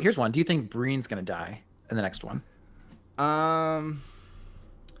 here's one. Do you think Breen's gonna die in the next one?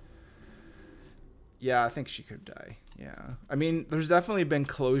 yeah, I think she could die. Yeah, I mean, there's definitely been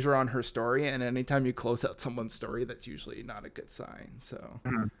closure on her story, and anytime you close out someone's story, that's usually not a good sign. So,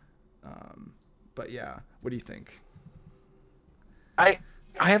 but yeah, what do you think? I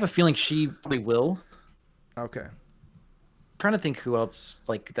have a feeling she probably will. Okay. Trying to think who else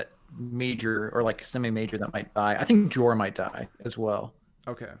like that major or like semi-major that might die. I think Jor might die as well.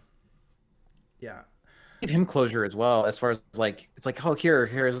 Okay. Yeah. Give him closure as well, as far as like it's like, oh,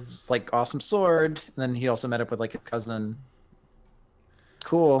 here's this, like awesome sword, and then he also met up with like his cousin.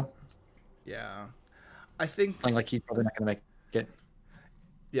 Cool. Yeah. I think Like he's probably not gonna make it.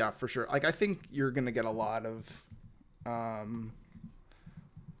 yeah, for sure. Like I think you're going to get a lot of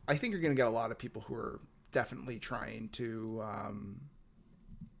I think you're going to get a lot of people who are definitely trying to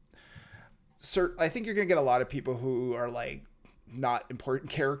I think you're going to get a lot of people who are like not important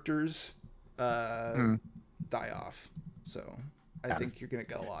characters die off. So I think you're going to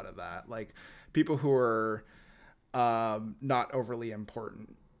get a lot of that. Like people who are not overly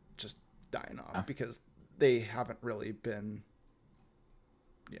important just dying off because they haven't really been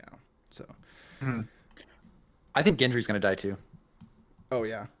so I think Gendry's gonna die too. oh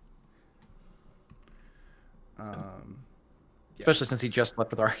yeah. Especially since he just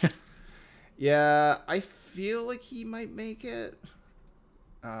slept with Arya. Yeah, I feel like he might make it.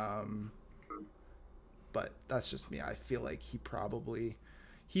 But that's just me. I feel like he's probably,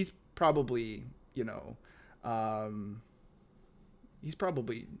 he's probably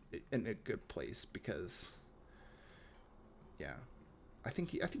in a good place because, yeah, I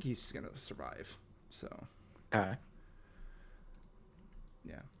think he's gonna survive. So Okay.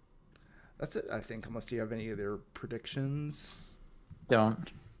 yeah, that's it. I think unless you have any other predictions.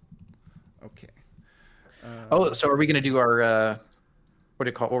 Don't. Okay. Oh, so are we gonna do our what do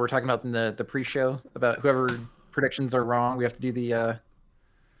you call what we're talking about in the pre-show about whoever predictions are wrong? We have to do the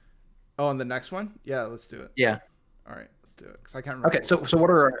Oh, and the next one? Yeah, let's do it. yeah. All right, let's do it. Because I can't remember. Okay, so what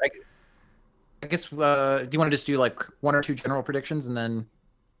are I guess do you want to just do like one or two general predictions and then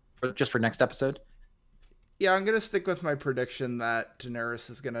just for next episode? Yeah, I'm gonna stick with my prediction that Daenerys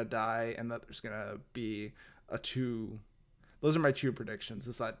is gonna die and that there's gonna be a two. Those are my two predictions: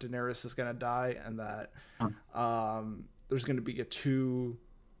 is that Daenerys is gonna die and that there's gonna be a two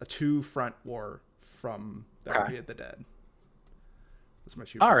front war from the Army of the Dead. That's my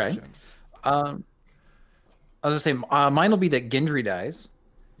two All right. predictions. I was gonna say mine will be that Gendry dies,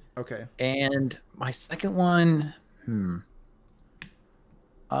 Okay. and my second one,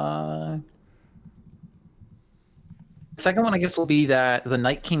 second one I guess will be that the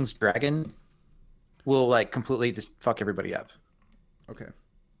Night King's dragon will like completely just fuck everybody up. Okay.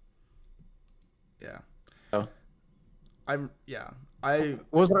 Yeah. Oh, I what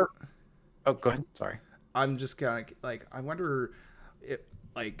was our? Oh, go ahead. Sorry. I'm just kind of like, I wonder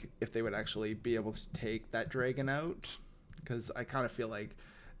if they would actually be able to take that dragon out, because I kind of feel like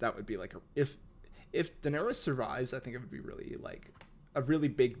that would be like if Daenerys survives, I think it would be really like a really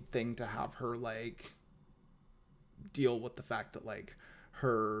big thing to have her like deal with the fact that like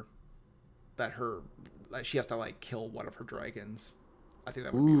her like she has to like kill one of her dragons. I think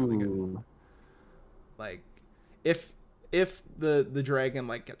that would be really good. Ooh. Like if the dragon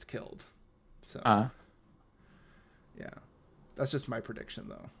like gets killed. So yeah. That's just my prediction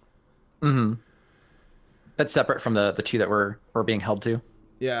though. Mm-hmm. That's separate from the two that we're being held to.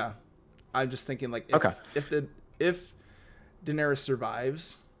 Yeah. I'm just thinking like if Daenerys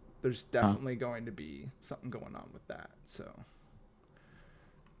survives, there's definitely going to be something going on with that. So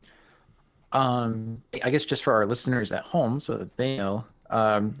I guess just for our listeners at home so that they know.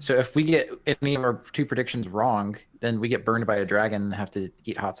 So if we get any of our two predictions wrong, then we get burned by a dragon and have to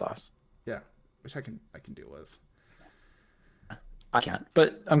eat hot sauce. yeah, which I can deal with. I can't,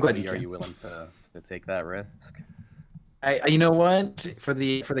 but I'm glad Are you can. you willing to take that risk? You know what? For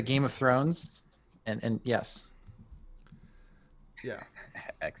the Game of Thrones, and yes, Yeah.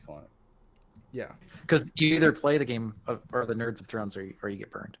 Excellent. Yeah. because you either play the game or the Nerds of Thrones, or you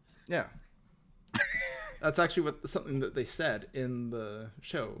get burned. Yeah. That's actually something that they said in the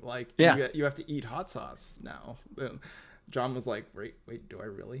show. Like, Yeah. you have to eat hot sauce now. John was like, wait, do I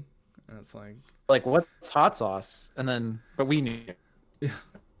really? And it's like, What's hot sauce? And then, but we knew. yeah,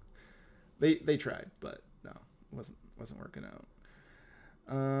 they tried, but no, it wasn't working out.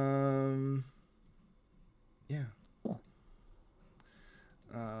 Yeah.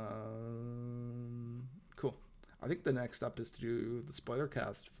 Cool. I think the next up is to do the spoiler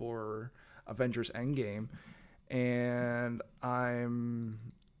cast for Avengers Endgame, and I'm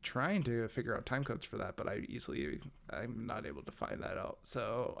trying to figure out time codes for that, but I'm not able to find that out.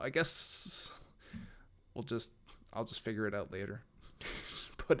 So I guess I'll just figure it out later.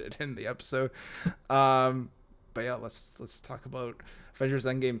 Put it in the episode. But yeah, let's talk about Avengers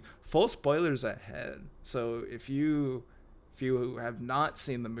Endgame. Full spoilers ahead. So if you have not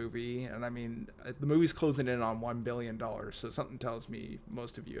seen the movie, and I mean the movie's closing in on $1 billion, so something tells me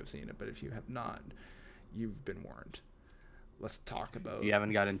most of you have seen it. But if you have not, you've been warned. Let's talk about. If you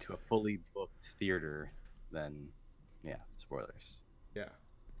haven't got into a fully booked theater, then yeah, spoilers. Yeah.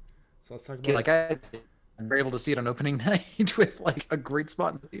 So let's talk about. I were able to see it on opening night with like a great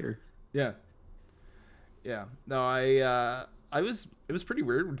spot in the theater. Yeah. Yeah. No, it was pretty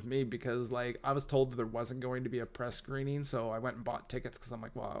weird with me because like I was told that there wasn't going to be a press screening, so I went and bought tickets because I'm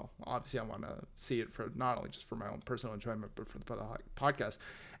like, wow, obviously I want to see it for not only just for my own personal enjoyment, but for the podcast.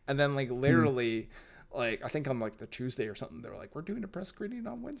 And then like literally, like I think on like the Tuesday or something, they were like, we're doing a press screening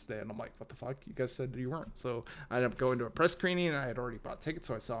on Wednesday, and I'm like, what the fuck? You guys said you weren't. So I ended up going to a press screening, and I had already bought tickets,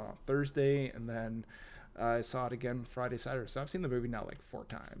 so I saw it on Thursday, and then I saw it again Friday, Saturday. So I've seen the movie now like 4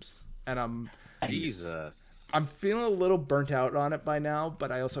 times, and Jesus. I'm feeling a little burnt out on it by now,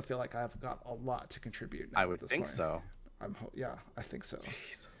 but I also feel like I've got a lot to contribute now I at would this think point. so. Yeah, I think so.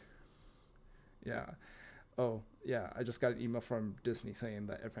 Jesus. Yeah. Oh, yeah. I just got an email from Disney saying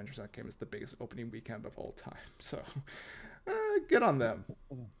that Avengers Endgame is the biggest opening weekend of all time. So, good on them.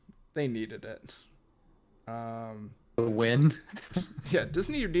 They needed it. A win. Yeah,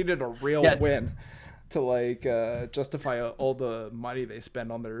 Disney needed a real win to like justify all the money they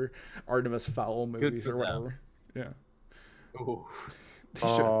spend on their Artemis Fowl movies or whatever. Yeah. Ooh, They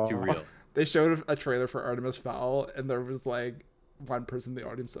too real. They showed a trailer for Artemis Fowl, and there was like one person in the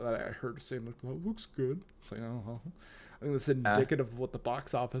audience that I heard saying like, "Oh, it looks good." It's like, oh, I think that's indicative of what the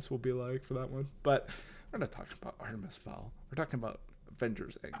box office will be like for that one. But we're not talking about Artemis Fowl. We're talking about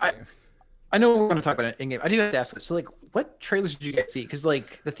Avengers Endgame. I know we're going to talk about it in game. I do have to ask this. So, like, what trailers did you guys see? Because,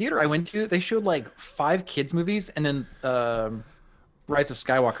 like, the theater I went to, they showed like 5 kids movies and then Rise of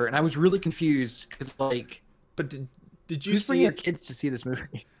Skywalker, and I was really confused because, like, But did you who's see bringing your it? kids to see this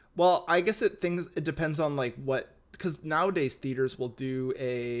movie? Well, I guess it depends on like what, because nowadays theaters will do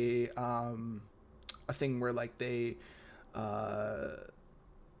a thing where like they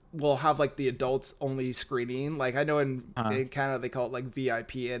will have like the adults only screening. Like I know in Canada they call it like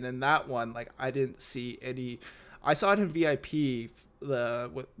VIP, and in that one like I didn't see any. I saw it in VIP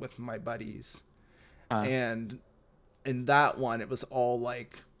with my buddies, and in that one it was all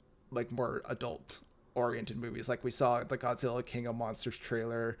like more adult oriented movies. Like we saw the Godzilla King of Monsters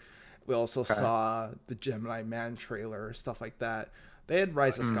trailer. We also saw the Gemini Man trailer, stuff like that. They had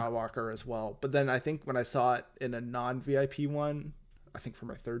Rise of Skywalker as well. But then I think when I saw it in a non-VIP one, I think for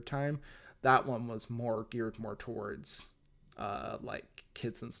my 3rd time, that one was more geared more towards like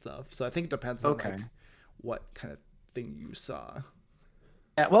kids and stuff. So I think it depends on like what kind of thing you saw.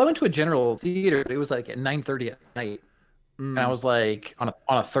 Yeah, well, I went to a general theater, but it was like at 9:30 at night, and I was like on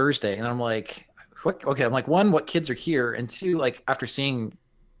a Thursday, and I'm like, okay, I'm like, 1, what kids are here, and 2, like after seeing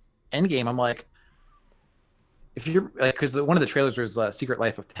Endgame, I'm like, if you're like, because one of the trailers was Secret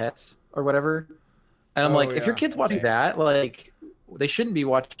Life of Pets or whatever, and I'm like, if your kids watching that, like, they shouldn't be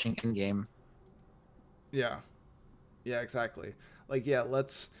watching Endgame. Yeah, exactly. Like, yeah,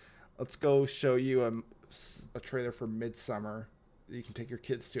 let's go show you a trailer for Midsummer that you can take your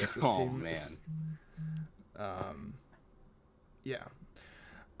kids to after Oh seeing this. man. Yeah.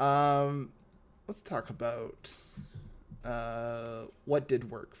 Let's talk about what did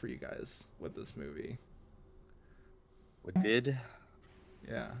work for you guys with this movie. What did?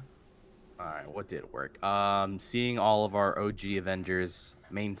 Yeah. All right, what did work? Seeing all of our OG Avengers,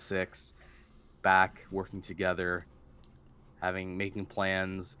 main six, back working together, making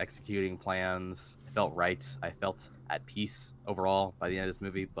plans, executing plans. It felt right. I felt at peace overall by the end of this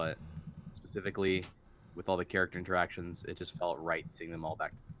movie, but specifically with all the character interactions, it just felt right seeing them all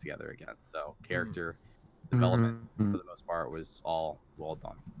back together again. So character development for the most part was all well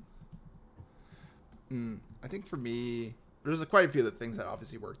done. I think for me, there's quite a few of the things that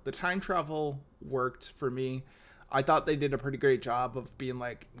obviously worked. The time travel worked for me. I thought they did a pretty great job of being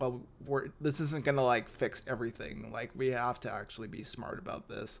like, well, this isn't gonna like fix everything. Like, we have to actually be smart about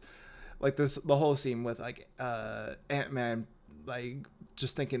this. Like the whole scene with like Ant-Man, like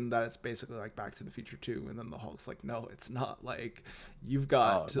just thinking that it's basically like Back to the Future 2, and then the Hulk's like, no, it's not. Like, you've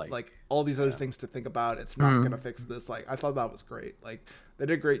got like all these other things to think about. It's not gonna fix this. Like, I thought that was great. Like, they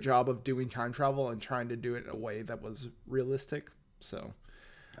did a great job of doing time travel and trying to do it in a way that was realistic. So,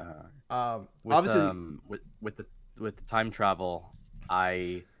 obviously, with the time travel,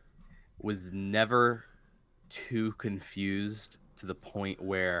 I was never too confused to the point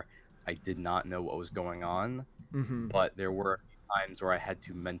where I did not know what was going on. But there were times where I had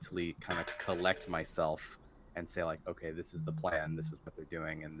to mentally kind of collect myself and say like, okay, this is the plan, this is what they're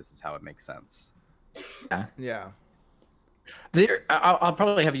doing, and this is how it makes sense. Yeah. I'll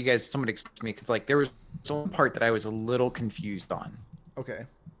probably have you guys someone explain to me, because like there was one part that I was a little confused on. Okay.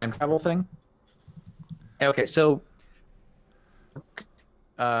 Time travel thing. Okay, so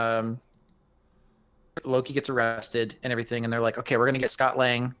Loki gets arrested and everything, and they're like, okay, we're gonna get Scott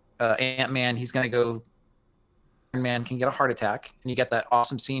Lang, Ant-Man. He's gonna go. Iron Man can get a heart attack, and you get that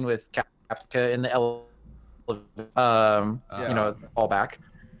awesome scene with Captain in the elevator. You know, all back.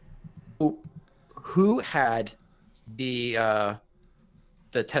 Who had the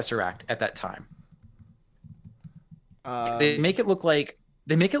Tesseract at that time? They make it look like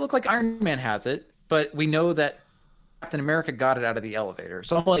Iron Man has it, but we know that Captain America got it out of the elevator.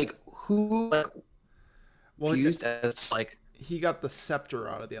 So I'm like, who used as like he got the scepter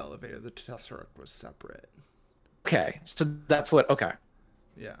out of the elevator. The Tesseract was separate. Okay, so that's what. Okay,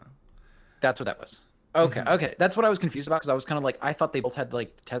 yeah, that's what that was. Okay, okay, that's what I was confused about, because I was kind of like, I thought they both had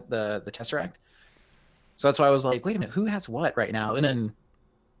like the Tesseract. So that's why I was like, wait a minute, who has what right now? And then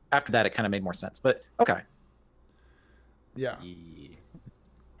after that, it kind of made more sense. But okay, yeah.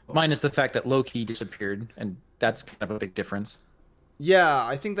 Minus the fact that Loki disappeared, and that's kind of a big difference. Yeah,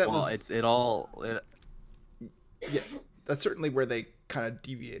 I think that yeah, that's certainly where they kind of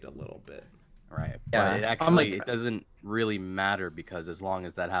deviate a little bit. Right. Yeah. But it actually it doesn't really matter, because as long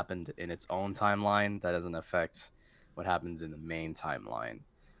as that happened in its own timeline, that doesn't affect what happens in the main timeline.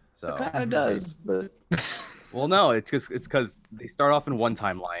 So it kind of does, but well, no, it's because they start off in one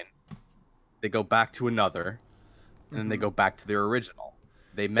timeline, they go back to another, and then they go back to their original.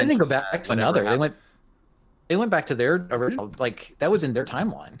 They didn't go back to another. They went back to their original. Like, that was in their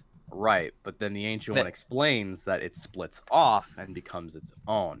timeline. Right, but then the Ancient One explains that it splits off and becomes its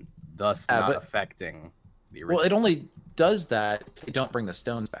own, thus not affecting the original. Well, it only does that if they don't bring the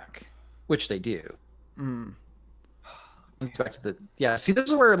stones back, which they do. Back to see, this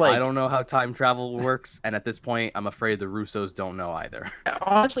is where like I don't know how time travel works, and at this point, I'm afraid the Russos don't know either.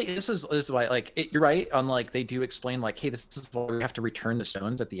 Honestly, this is why like you're right on, like they do explain like, hey, this is why we have to return the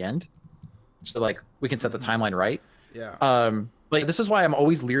stones at the end, so like we can set the timeline right. Yeah. Like, this is why I'm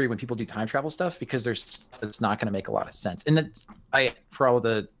always leery when people do time travel stuff, because there's stuff that's not going to make a lot of sense. And that's, for all of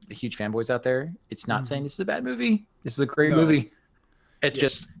the huge fanboys out there, it's not saying this is a bad movie. This is a great movie. It's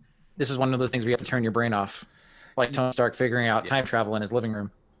just, this is one of those things where you have to turn your brain off, like Tony Stark figuring out time travel in his living room.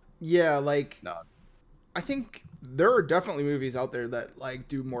 Yeah, like I think there are definitely movies out there that like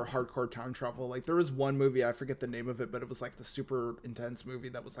do more hardcore time travel. Like, there was one movie, I forget the name of it, but it was like the super intense movie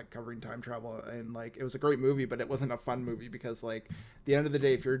that was like covering time travel, and like it was a great movie, but it wasn't a fun movie, because like at the end of the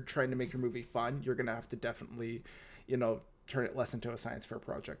day, if you're trying to make your movie fun, you're gonna have to definitely, you know, turn it less into a science fair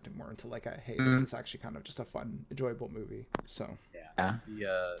project and more into like a, hey, this is actually kind of just a fun, enjoyable movie. So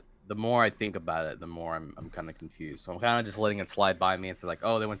the more I think about it, the more I'm kind of confused. So I'm kind of just letting it slide by me and say like,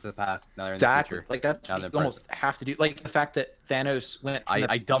 oh, they went to the past, now they're in the future. Like, that's what you almost have to do. Like the fact that Thanos went.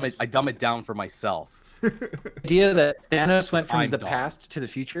 I dumb it down for myself. The idea that Thanos went from the past to the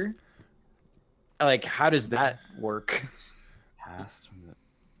future. Like, how does that work? Past from the...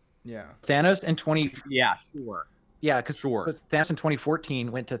 Yeah. Thanos in 20. Yeah, sure. Yeah, because Sure. Thanos in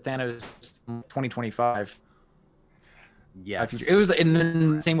 2014 went to Thanos in 2025. Yes. It was, and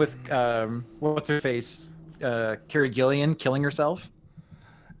then same with what's her face, Carrie Gillian killing herself.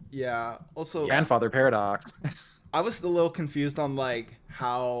 Yeah. Also, Grandfather paradox. I was a little confused on like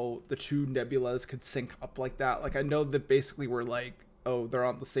how the two nebulas could sync up like that. Like I know that basically we're like, oh, they're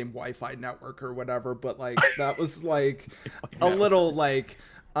on the same Wi-Fi network or whatever, but like that was like a little like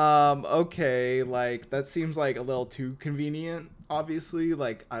okay, like that seems like a little too convenient, obviously.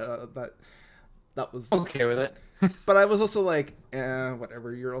 Like that was Okay with it. but I was also like,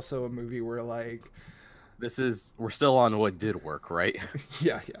 whatever. You're also a movie where like We're still on what did work, right?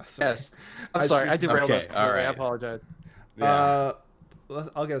 yeah, sorry. Yes. I'm sorry. I derailed Okay, us. all right. I apologize.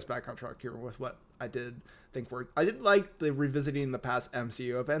 I'll get us back on track here with what I did think worked. I did like the revisiting the past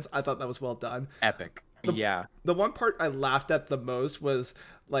MCU events. I thought that was well done. Epic. Yeah. The one part I laughed at the most was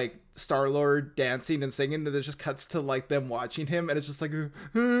like Star-Lord dancing and singing, and it just cuts to like them watching him, and it's just like,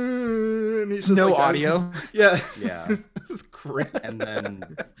 and he's just No like, audio. Yeah, Yeah. it was great. And then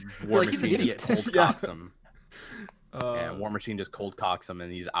War Like, he's an Machine idiot. just cold Yeah. cocks him. Yeah, War Machine just cold cocks him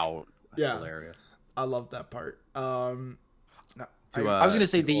and he's out. That's Yeah. hilarious. I love that part. No, I was gonna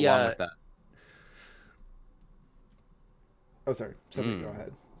say to go the, along with that. oh, sorry. Somebody go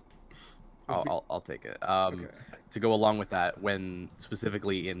ahead. I'll take it. Okay. To go along with that, when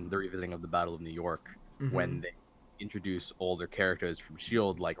specifically in the revisiting of the Battle of New York, when they introduce older characters from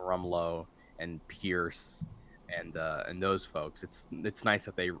Shield like Rumlow and Pierce and those folks, it's nice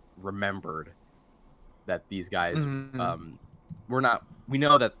that they remembered that these guys we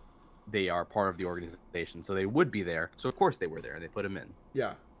know that they are part of the organization, so they would be there. So of course they were there, and they put them in.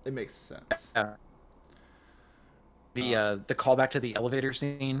 Yeah, it makes sense. The callback to the elevator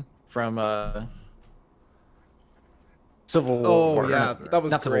scene from Civil Oh, War. yeah, that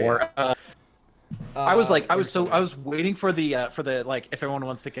was not Civil great. War. I was waiting for the like, if everyone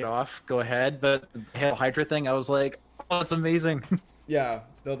wants to get off, go ahead. But the Hail Hydra thing, I was like, oh, that's amazing. Yeah,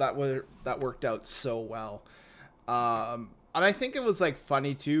 no, that worked out so well. And I think it was like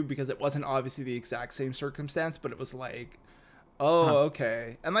funny too because it wasn't obviously the exact same circumstance, but it was like, oh,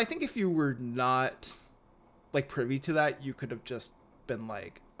 okay. And I think if you were not like privy to that, you could have just been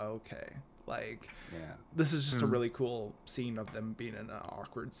like, okay, like, Yeah. this is just a really cool scene of them being in an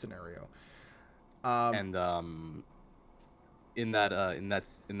awkward scenario. And in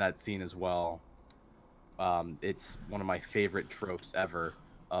that scene as well, it's one of my favorite tropes ever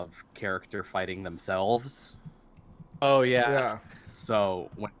of character fighting themselves. Oh yeah. Yeah. So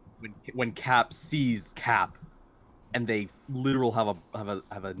when Cap sees Cap, and they literal have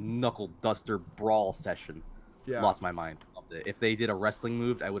a knuckle duster brawl session. Yeah. Lost my mind. Loved it. If they did a wrestling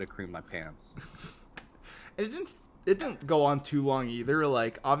move, I would have creamed my pants. It didn't go on too long either.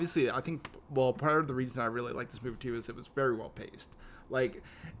 Like, obviously, I think, well, part of the reason I really like this movie too is it was very well paced. Like,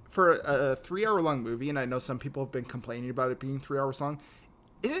 for a 3-hour-long movie, and I know some people have been complaining about it being 3 hours long,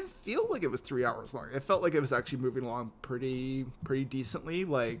 it didn't feel like it was 3 hours long. It felt like it was actually moving along pretty decently.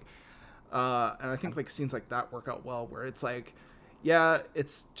 Like, and I think like scenes like that work out well, where it's like, yeah,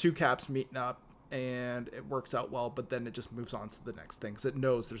 it's two Caps meeting up, and it works out well, but then it just moves on to the next thing because it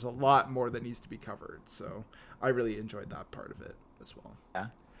knows there's a lot more that needs to be covered. So I really enjoyed that part of it as well. Yeah.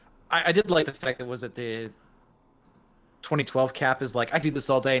 I did like the fact that was it the 2012 Cap is like, I do this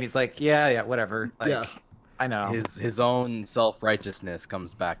all day, and he's like, yeah, whatever. Like, Yeah. I know. His own self-righteousness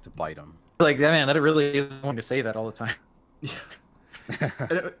comes back to bite him. Like, yeah, man, that really is going to say that all the time.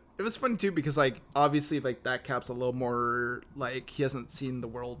 And it was fun too because like obviously like that Cap's a little more like he hasn't seen the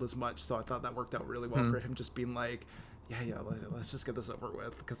world as much, so I thought that worked out really well for him just being like, yeah, let's just get this over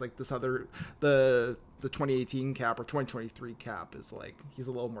with, because like this other the 2018 Cap or 2023 Cap is like he's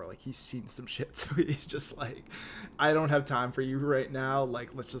a little more like he's seen some shit, so he's just like, I don't have time for you right now, like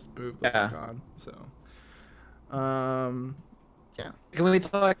let's just move the fuck on. So yeah. Can we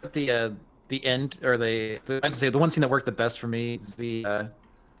talk about the end, or I was gonna say the one scene that worked the best for me is the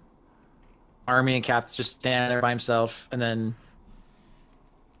Army and Cap's just standing there by himself, and then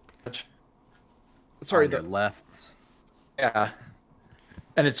Sorry, On your left. yeah,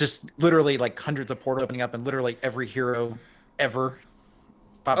 and it's just literally like hundreds of portals opening up, and literally every hero ever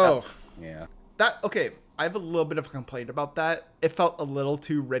pops oh up. Yeah. that okay. I have a little bit of a complaint about that. It felt a little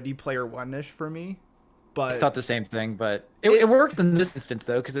too Ready Player One-ish for me, but I thought the same thing, but it worked in this instance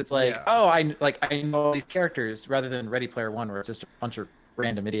though, because it's like, Yeah. oh, I know all these characters, rather than Ready Player One, where it's just a bunch of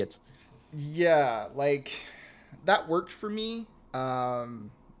random idiots. yeah, like that worked for me.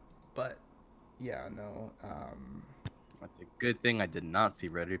 But yeah, no. That's a good thing I did not see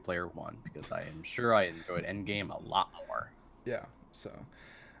Ready Player One, because I am sure I enjoyed Endgame a lot more. Yeah. So,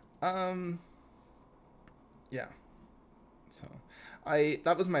 um, yeah. So,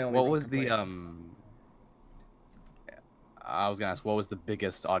 that was my only. What real was the complaint. I was gonna ask, what was the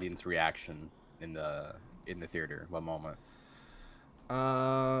biggest audience reaction in the theater? What moment?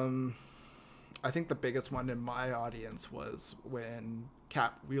 I think the biggest one in my audience was when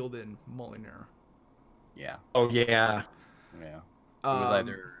Cap wheeled in Molyneux. Yeah, Oh yeah. yeah.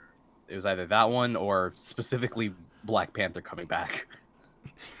 It was either that one or specifically Black Panther coming back.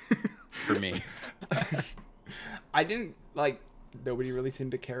 For me, I didn't like. Nobody really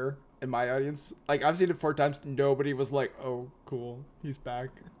seemed to care in my audience. Like I've seen it 4 times. Nobody was like, "Oh, cool, he's back."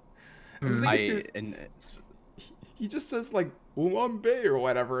 And the thing is, too, he just says like "Umambe" or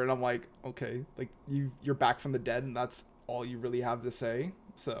whatever, and I'm like, okay, like you're back from the dead, and that's all you really have to say.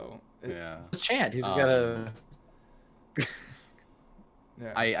 So yeah. It's chant. He's got a.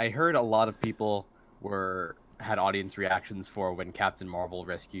 Yeah. I heard a lot of people had audience reactions for when Captain Marvel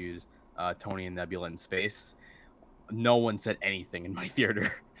rescued Tony and Nebula in space. No one said anything in my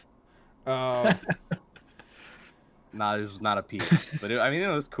theater. Uh, It was not a peep, but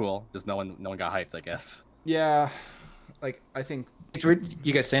it was cool. Just no one got hyped, I guess. yeah, like I think It's weird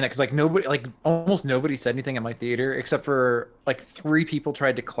you guys saying that because like nobody, like almost nobody said anything in my theater except for like 3 people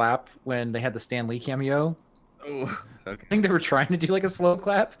tried to clap when they had the Stan Lee cameo. Oh, okay. I think they were trying to do like a slow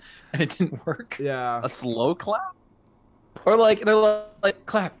clap and it didn't work. yeah, A slow clap? Or like they're like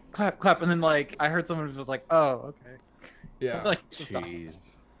clap, clap, clap, and then like I heard someone was like, "Oh, okay." yeah. Like just stop.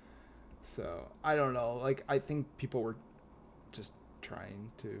 Jeez. So I don't know. Like I think people were just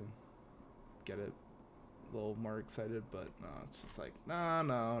trying to get it a little more excited, but no, it's just like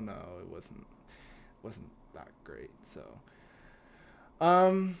no, it wasn't that great. So,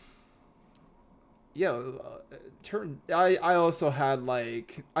 yeah, I also had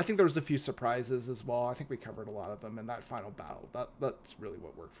like I think there was a few surprises as well. I think we covered a lot of them in that final battle. That's really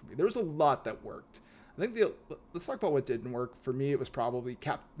what worked for me. There was a lot that worked. I think let's talk about what didn't work for me. It was probably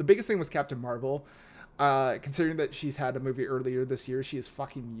the biggest thing was Captain Marvel. Considering that she's had a movie earlier this year, she is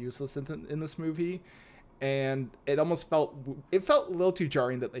fucking useless in this movie, and it felt a little too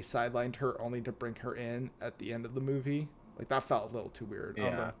jarring that they sidelined her only to bring her in at the end of the movie. Like that felt a little too weird. I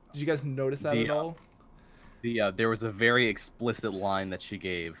don't know. Did you guys notice that at all? There was a very explicit line that she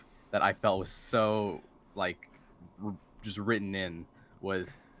gave that I felt was so like just written in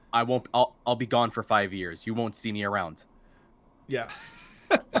was I'll be gone for 5 years. You won't see me around. Yeah.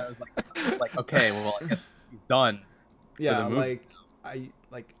 I was like okay, well I guess he's done. Yeah, movie. I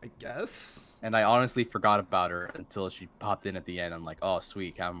guess. And I honestly forgot about her until she popped in at the end. I'm like, oh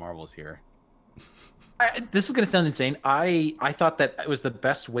sweet, Captain Marvel's here. This is gonna sound insane. I thought that it was the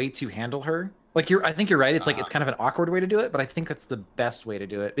best way to handle her. Like I think you're right. It's like it's kind of an awkward way to do it, but I think that's the best way to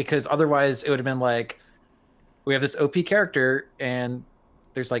do it because otherwise it would have been like we have this OP character and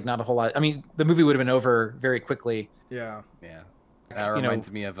there's like not a whole lot. I mean, the movie would have been over very quickly. Yeah. Yeah. That reminds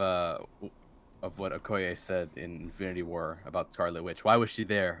me of what Okoye said in Infinity War about Scarlet Witch. Why was she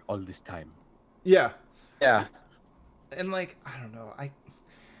there all this time? Yeah. Yeah. And like I don't know.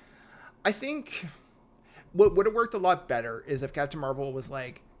 I think what would have worked a lot better is if Captain Marvel was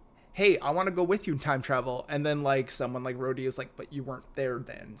like, hey, I want to go with you in time travel. And then like someone like Rhodey is like, but you weren't there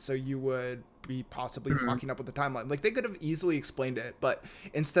then. So you would be possibly fucking up with the timeline. Like they could have easily explained it, but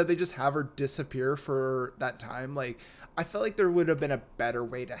instead they just have her disappear for that time. Like I felt like there would have been a better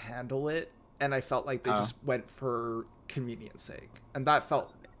way to handle it. And I felt like they just went for convenience sake. And that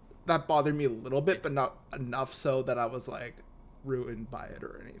bothered me a little bit, but not enough so that I was like ruined by it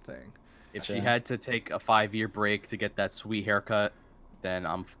or anything. If she had to take a 5-year break to get that sweet haircut, then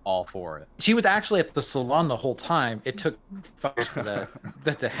I'm all for it. She was actually at the salon the whole time. It took 5 years for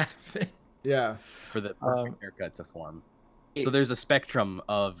that to happen. Yeah. For the perfect haircut to form. So there's a spectrum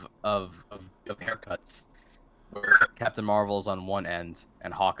of haircuts where Captain Marvel's on one end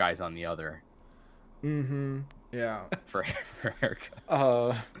and Hawkeye's on the other. Mm-hmm. Yeah. For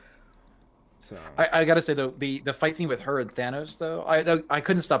haircuts. So I gotta say though, the fight scene with her and Thanos though, I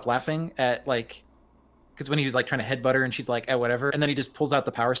couldn't stop laughing at like, because when he was like trying to headbutt her and she's like, whatever, and then he just pulls out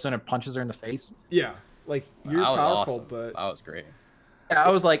the Power Stone and punches her in the face. Yeah, like you're that was powerful, awesome. but That was great. Yeah, I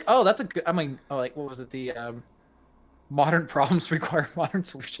was like, oh, that's a good. I mean, like, what was it? The modern problems require modern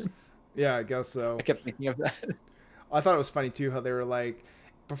solutions. yeah, I guess so. I kept thinking of that. I thought it was funny too how they were like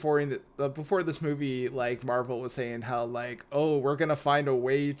before this movie, like Marvel was saying how like, oh, we're gonna find a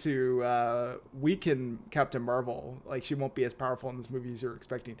way to weaken Captain Marvel, like she won't be as powerful in this movie as you're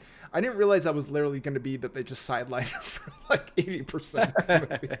expecting. I didn't realize that was literally going to be that they just sidelined her for like 80% of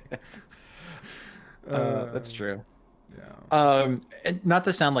the movie. That's true. Yeah. And not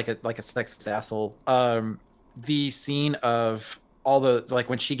to sound like a sexist asshole, the scene of all the like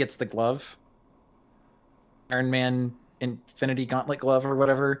when she gets the glove, Iron Man Infinity Gauntlet glove or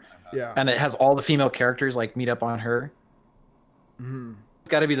whatever, Yeah. and it has all the female characters like meet up on her. Mhm. It's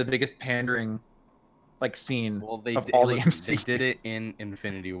got to be the biggest pandering like scene Well, they of did, all the listen, MCU. they did it in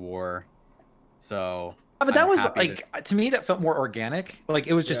Infinity War, so. But that I'm was happy like to me that felt more organic. Like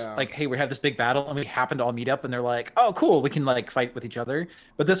it was just Yeah. like, hey, we have this big battle and we happen to all meet up and they're like, oh, cool, we can like fight with each other.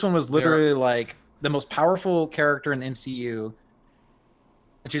 But this one was literally like the most powerful character in the MCU,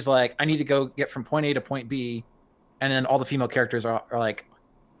 and she's like, I need to go get from point A to point B, and then all the female characters are like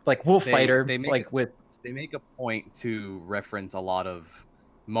we'll fight her they make like it- with They make a point to reference a lot of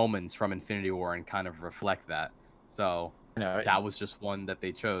moments from Infinity War and kind of reflect that. So you know that was just one that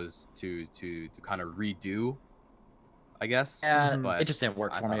they chose to kind of redo, I guess. yeah, but it just didn't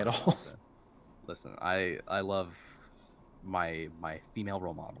work I for me thought at it all. was- Listen, I love my female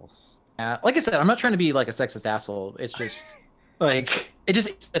role models. Like I said, I'm not trying to be like a sexist asshole. It's just like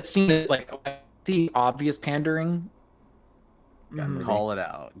it seemed like the obvious pandering. Mhm. Call it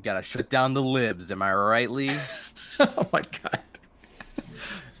out. Gotta shut down the libs. Am I right, Lee? Oh my god.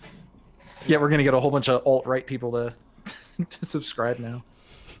 Yeah, we're gonna get a whole bunch of alt-right people to to subscribe now.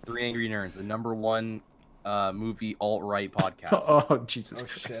 Three Angry Nerds, the #1 movie alt-right podcast. Oh Jesus Oh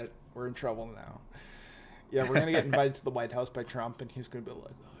Christ. shit, we're in trouble now. Yeah, we're gonna get invited to the White House by Trump, and he's gonna be like,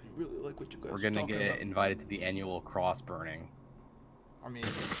 "Oh, you really like what you guys We're are gonna talking get about." invited to the annual cross burning. I mean,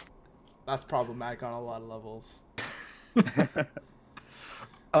 that's problematic on a lot of levels.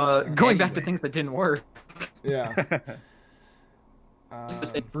 Going back to Anyway. things that didn't work. Yeah.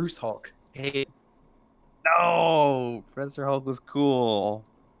 Just like Bruce Hulk. Hey, No, Professor Hulk was cool.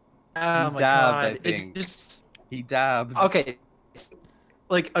 oh He my dabbed, I god. think. It just He dabbed. okay.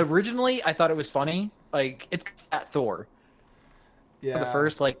 Like originally I thought it was funny. Like it's Fat Thor yeah. for the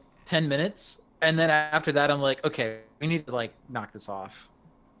first like 10 minutes. And then after that I'm like, okay, we need to like knock this off.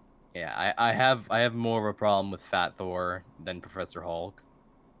 Yeah, I have more of a problem with Fat Thor than Professor Hulk.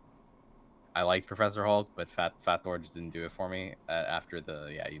 I like Professor Hulk, but Fat Thor just didn't do it for me after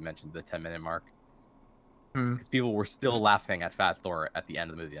you mentioned the 10-minute mark. Hmm. Because people were still laughing at Fat Thor at the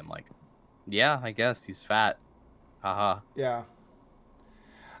end of the movie. I'm like, yeah, I guess he's fat. Haha. Yeah.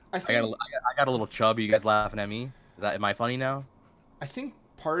 I I think got a little chub. Are you guys laughing at me? Am I funny now? I think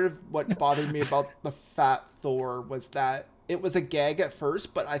part of what bothered me about the Fat Thor was that it was a gag at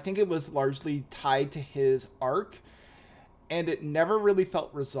first, but I think it was largely tied to his arc, and it never really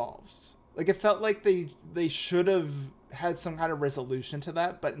felt resolved. Like it felt like they should have had some kind of resolution to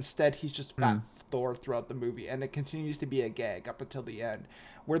that, but instead he's just Fat Thor throughout the movie, and it continues to be a gag up until the end,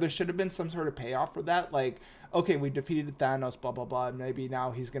 where there should have been some sort of payoff for that. Like, okay, we defeated Thanos, blah blah blah, and maybe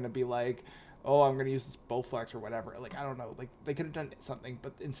now he's gonna be like, oh, I'm gonna use this Bowflex or whatever. Like, I don't know. Like, they could have done something,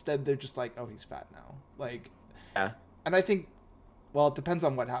 but instead they're just like, oh, he's fat now. Like, Yeah. and I think, well, it depends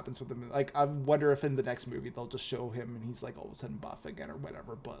on what happens with him. Like, I wonder if in the next movie they'll just show him and he's like all of a sudden buff again or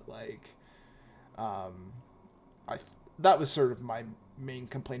whatever. But like, that was sort of my main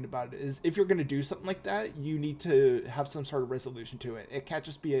complaint about it is if you're gonna do something like that, you need to have some sort of resolution to it. It can't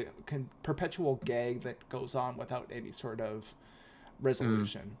just be a perpetual gag that goes on without any sort of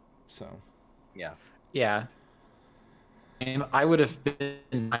resolution. So. Yeah. Yeah. And I would have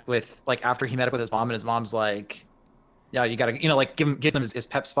been with like after he met up with his mom and his mom's like, yeah, you gotta like give him his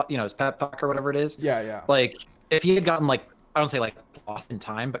pep spot, his pep talk or whatever it is. Yeah. Like if he had gotten like I don't say like lost in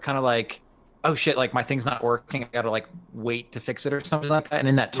time, but kind of like, oh shit, like my thing's not working, I gotta like wait to fix it or something like that. And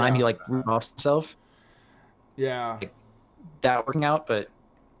in that time he like root off himself. Yeah. That working out, but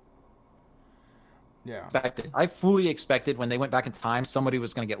Yeah. I fully expected when they went back in time somebody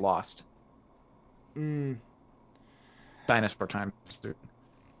was gonna get lost. Dinosaur time.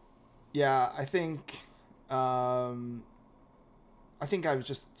 Yeah, I think I was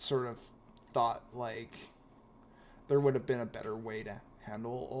just sort of thought like there would have been a better way to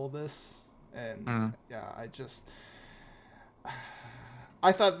handle all this, and yeah,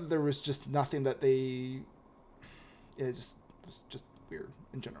 I thought that there was just nothing that it just was just weird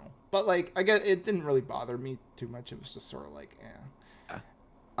in general. But like, I guess it didn't really bother me too much. It was just sort of like,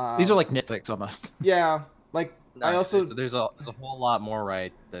 These are like nitpicks almost. yeah, like I also there's a whole lot more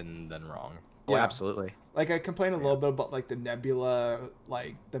right than wrong. Oh, Yeah. absolutely. Like, I complain a little bit about, like, the Nebula,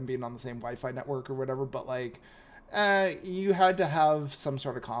 like, them being on the same Wi-Fi network or whatever, but, like, you had to have some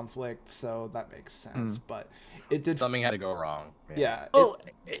sort of conflict, so that makes sense, but it did... Something had to go wrong. Yeah, Oh,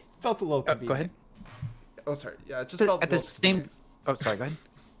 it felt a little convenient. go ahead. Oh, sorry. Yeah, it just felt At the same. Oh, sorry. Go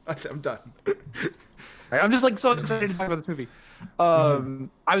ahead. I'm done. Right? I'm just like so excited to talk about this movie. I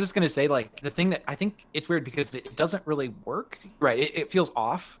was just gonna say, like, the thing that I think it's weird because it doesn't really work. Right? It feels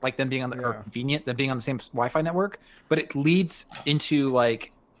off, like them being on the or Yeah. convenient, them being on the same Wi-Fi network, but it leads into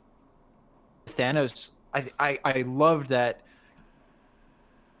like Thanos. I loved that.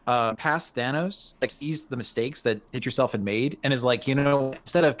 Past Thanos, like, sees the mistakes that Hit Yourself had made, and is like,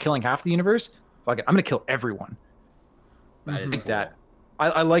 instead of killing half the universe, fuck it, I'm gonna kill everyone. That is Like cool. that.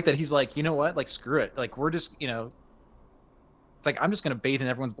 I like that he's like, you know what? Like, screw it. Like, we're just, it's like I'm just gonna bathe in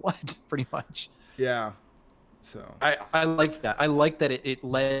everyone's blood, pretty much. Yeah. So I like that. I like that it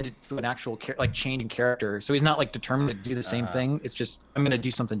led to an actual like change in character. So he's not like determined to do the same thing. It's just I'm gonna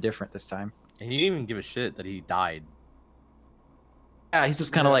do something different this time. And he didn't even give a shit that he died. Yeah, he's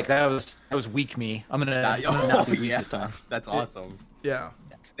just kind of like that was weak me. I'm gonna not be weak this time. That's awesome. yeah.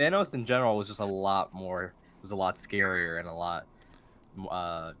 Thanos in general was just a lot scarier and a lot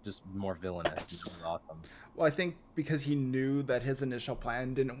just more villainous. It was awesome. Well, I think because he knew that his initial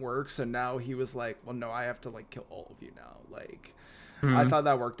plan didn't work, so now he was like, well, no, I have to like kill all of you now. Like, I thought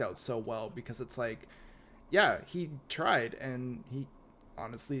that worked out so well because it's like, yeah, he tried and he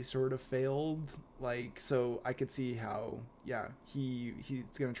honestly sort of failed. Like, so I could see how, yeah, he's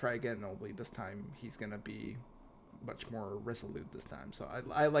gonna try again. Only this time he's gonna be much more resolute this time. So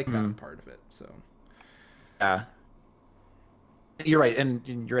I like that part of it. So Yeah. You're right, and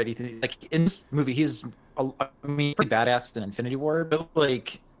you're right, Ethan. Like, in this movie, he's, pretty badass in Infinity War, but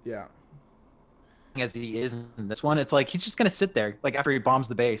like, yeah, as he is in this one, it's like he's just gonna sit there, like after he bombs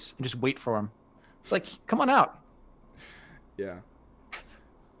the base, and just wait for him. It's like, come on out. yeah.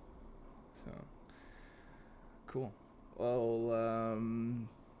 So cool. Well,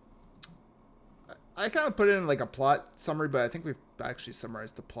 I kind of put it in like a plot summary, but I think we've actually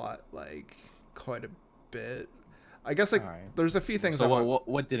summarized the plot like quite a bit. I guess like Alright. there's a few things. So I want.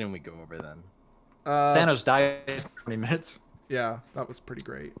 what didn't we go over then? Thanos dies in 20 minutes. Yeah, that was pretty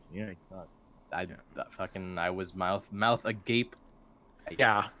great. Yeah, I was mouth agape.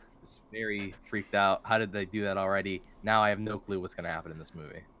 Yeah. Was very freaked out. How did they do that already? Now I have no clue what's gonna happen in this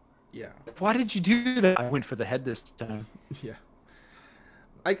movie. Yeah, Why did you do that? I went for the head this time. yeah.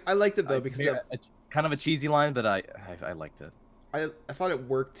 I liked it though because Kind of a cheesy line, but I liked it. I thought it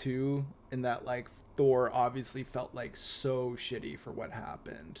worked too in that like Thor obviously felt like so shitty for what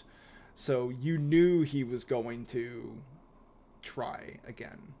happened. So you knew he was going to try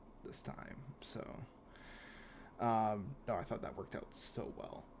again this time. So no, I thought that worked out so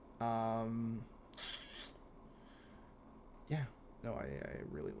well. Yeah, no, I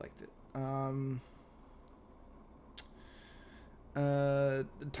really liked it. The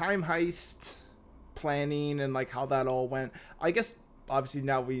time heist planning and like how that all went. I guess obviously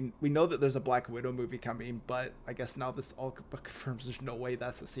now we know that there's a Black Widow movie coming, but I guess now this all confirms there's no way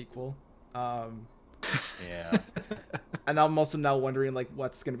that's a sequel. Yeah. And I'm also now wondering like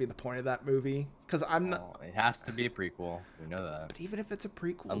what's going to be the point of that movie, because I'm not. Oh, it has to be a prequel. We know that. But even if it's a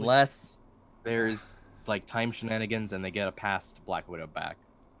prequel, like, Unless there's like time shenanigans and they get a past Black Widow back,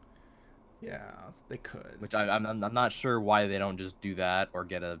 yeah, they could. which I'm not sure why they don't just do that or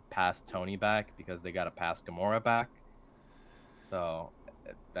get a past Tony back, because they got a past Gamora back. So,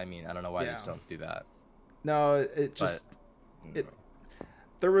 I mean, I don't know why they just Yeah. don't do that. No, it just But,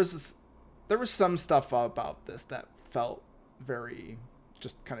 there was some stuff about this that felt very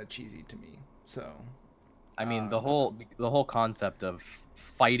just kind of cheesy to me. So I mean, the whole concept of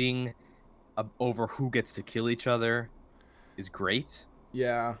fighting over who gets to kill each other is great,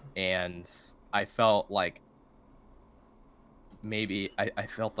 yeah, and I felt like I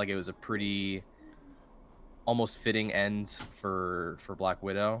felt like it was a pretty almost fitting end for Black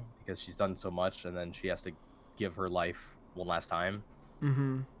Widow, because she's done so much and then she has to give her life one last time.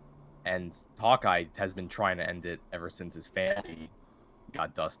 mm-hmm. And Hawkeye has been trying to end it ever since his family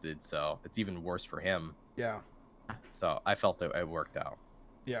got dusted, so it's even worse for him. Yeah, So I felt that it worked out.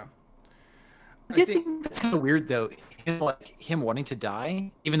 yeah. I did think that's kind of weird though. Him wanting to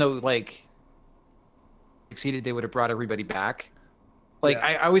die, even though like succeeded, they would have brought everybody back. Like Yeah.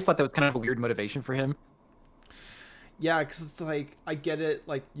 I always thought that was kind of a weird motivation for him. Yeah, because it's like I get it.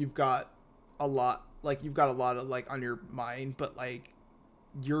 Like you've got a lot of like on your mind, but like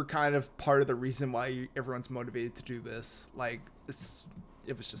you're kind of part of the reason why everyone's motivated to do this. Like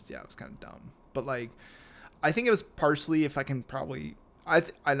it was kind of dumb. But like I think it was partially, if I can probably,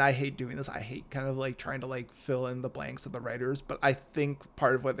 and I hate doing this. I hate kind of like trying to like fill in the blanks of the writers. But I think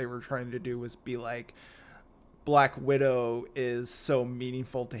part of what they were trying to do was be like, Black Widow is so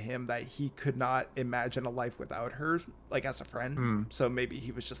meaningful to him that he could not imagine a life without her, like as a friend. So maybe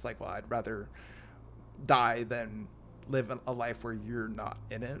he was just like, well, I'd rather die than live a life where you're not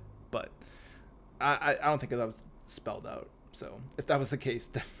in it. But I don't think that was spelled out. So if that was the case,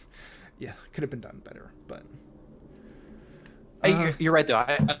 then yeah, it could have been done better. But You're right though.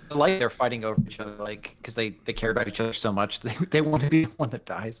 I like they're fighting over each other, like because they care about each other so much. They want to be the one that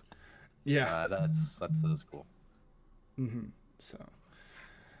dies. yeah. That's cool. So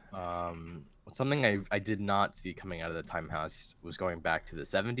Something I did not see coming out of the Time House was going back to the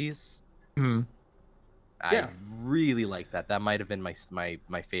 70s. Hmm. I really like that. That might have been my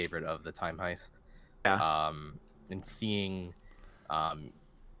favorite of the Time Heist. Yeah. And seeing,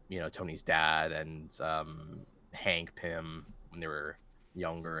 Tony's dad and Hank Pym when they were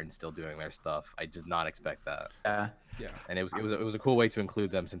younger and still doing their stuff. I did not expect that. Yeah. yeah. And it was a cool way to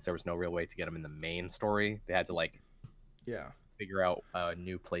include them since there was no real way to get them in the main story. They had to Yeah. figure out a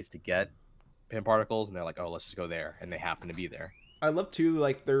new place to get Pym particles, and they're like, oh, let's just go there, and they happen to be there. I love too,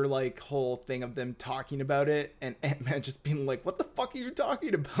 like their whole thing of them talking about it, and Ant-Man just being like, "What the fuck are you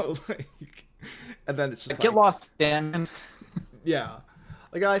talking about?" And then it's just Get lost, Dan. yeah,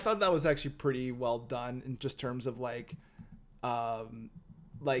 I thought that was actually pretty well done in just terms of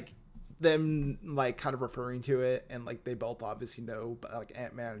them kind of referring to it, and they both obviously know, but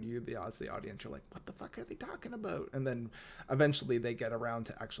Ant-Man and you, the audience, you're like, what the fuck are they talking about? And then eventually they get around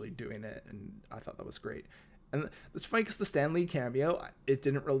to actually doing it, and I thought that was great. And it's funny because the Stan Lee cameo, it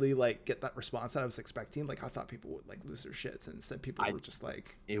didn't really get that response that I was expecting. I thought people would lose their shits, and instead people were just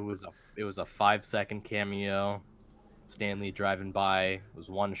it was a 5-second cameo. Stanley driving by, it was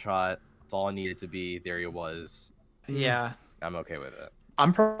one shot. That's all it needed to be. There he was. Yeah. I'm okay with it.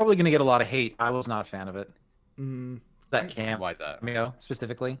 I'm probably gonna get a lot of hate. I was not a fan of it. That Why is that? cameo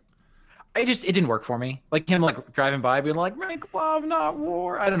specifically. It didn't work for me. Him driving by being like, "Make love, not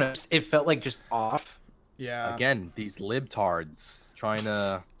war." I don't know. It felt just off. yeah. Again, these libtards trying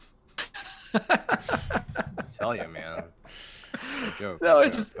to tell you, man. A joke. No, a it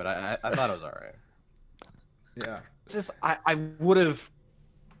joke, just- But I thought it was all right. Yeah. It's just I would have.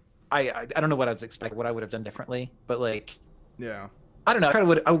 I don't know what I was expecting. What I would have done differently, but Yeah. I don't know.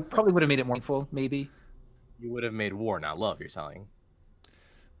 I probably would have made it more meaningful, maybe. You would have made war, not love. You're telling.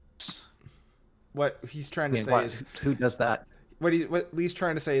 What he's trying I to mean, say is who does that? what Lee's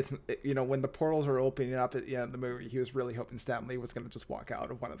trying to say is, when the portals are opening up at the end of the movie, he was really hoping Stan Lee was going to just walk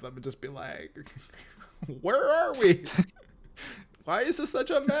out of one of them and just be like, "Where are we? Why is this such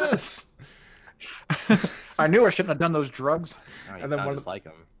a mess?" I knew I shouldn't have done those drugs. Oh, you And then sound one just of- like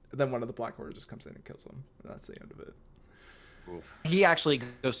him. Then one of the Black Order just comes in and kills him. And that's the end of it. Oof. He actually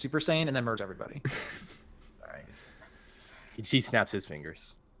goes Super Saiyan and then murders everybody. Nice. He snaps his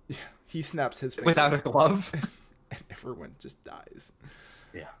fingers. He snaps his fingers Without a glove. and everyone just dies.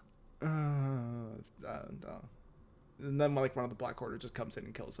 Yeah. No. And then one of the Black Order just comes in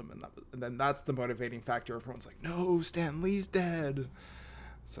and kills him, and then that's the motivating factor. Everyone's like, "No, Stan Lee's dead."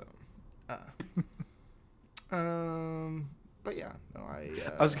 So, but yeah, no, I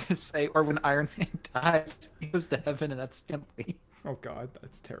was gonna say, or when Iron Man dies, he goes to heaven, and that's Stanley. Oh God,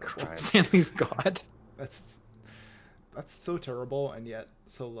 that's terrible. Right. Stanley's God. That's so terrible and yet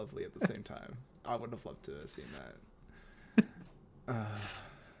so lovely at the same time. I would have loved to have seen that.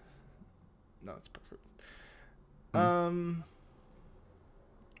 No, it's perfect.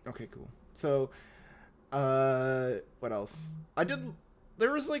 Okay, cool. So, what else?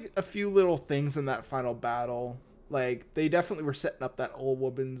 There was a few little things in that final battle. They definitely were setting up that old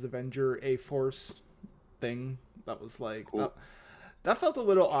woman's Avenger A-Force thing. That was Cool. that felt a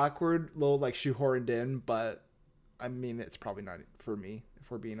little awkward, a little shoehorned in, but I mean, it's probably not for me,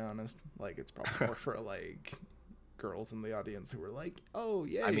 if we're being honest. It's probably more for girls in the audience who were like, "Oh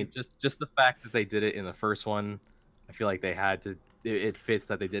yeah." I mean, just the fact that they did it in the first one, I feel like they had to. It fits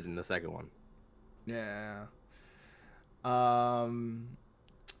that they did it in the second one. Yeah.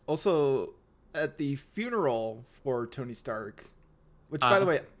 Also, at the funeral for Tony Stark, which by the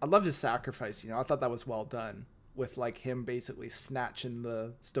way, I love his sacrifice. I thought that was well done with him basically snatching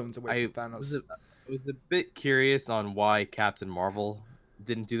the stones away from Thanos. I was a bit curious on why Captain Marvel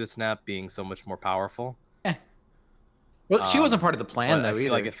didn't do the snap, being so much more powerful. Well, she wasn't part of the plan, But I though,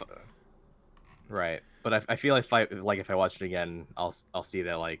 feel either. right, but I feel if I watch it again, I'll see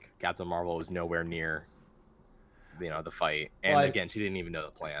that Captain Marvel was nowhere near, the fight, and Well, again, she didn't even know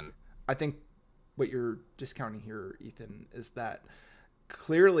the plan. I think what you're discounting here, Ethan, is that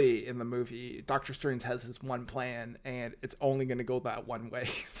clearly in the movie, Doctor Strange has his one plan, and it's only going to go that one way.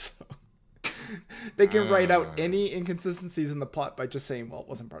 So they can write out any inconsistencies in the plot by just saying, "Well, it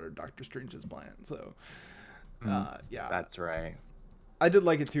wasn't part of Doctor Strange's plan." So, yeah, That's right. I did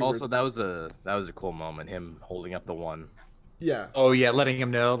like it too. Also, that was a cool moment. Him holding up the one. Yeah, Oh yeah, letting him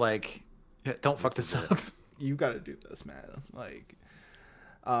know, "Yeah, don't fuck this is up." you got to do this, man.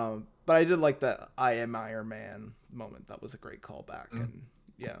 But I did like the "I am Iron Man" moment. That was a great callback, and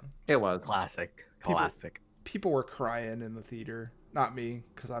yeah, It was. Classic. People- Classic. people were crying in the theater. Not me,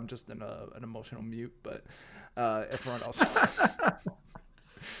 because I'm just in an emotional mute, but everyone else was.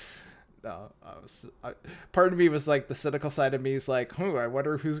 No, part of me was like, the cynical side of me is like, I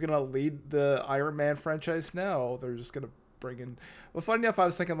wonder who's gonna lead the Iron Man franchise now. They're just gonna bring in. Well, funny enough, I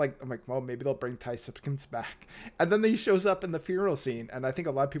was thinking I'm like, well, maybe they'll bring Ty Simpkins back, and then he shows up in the funeral scene, and I think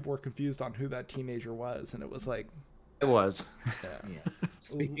a lot of people were confused on who that teenager was, and it was like, It was. Yeah.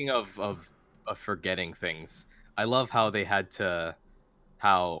 Speaking of forgetting things, I love how they had to,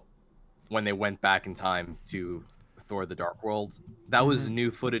 when they went back in time to Thor: The Dark World, that was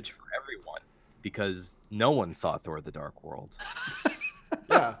new footage for everyone because no one saw Thor: The Dark World.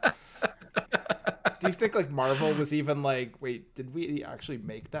 yeah. Do you think like Marvel was even like, wait, did we actually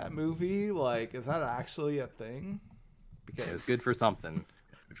make that movie? Like, is that actually a thing? Because It was good for something,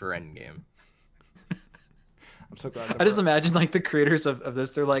 for Endgame. I'm so glad. I just imagine like the creators of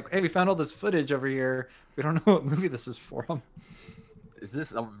this, they're like, hey, we found all this footage over here. We don't know what movie this is from. Is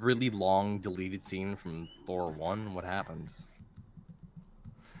this a really long deleted scene from Thor 1? What happened?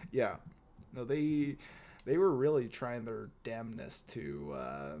 Yeah, no, they were really trying their damnness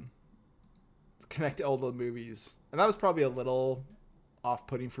to connect all the movies, and that was probably a little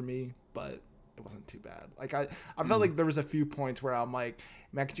off-putting for me, but it wasn't too bad. Like I felt like there was a few points where I'm like,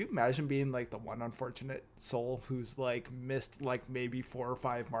 man, could you imagine being like the one unfortunate soul who's like missed like maybe 4 or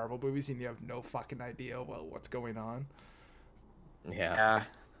 5 Marvel movies and you have no fucking idea what's going on? Yeah.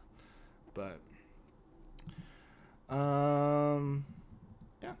 But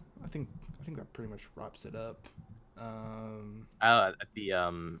yeah, I think that pretty much wraps it up. At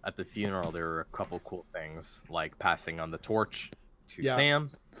the funeral, there were a couple cool things, like passing on the torch to Yeah. Sam.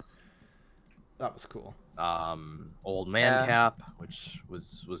 That was cool. Old man Yeah. Cap, which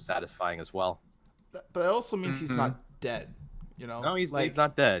was satisfying as well. But it also means he's not dead, you know? No, he's like,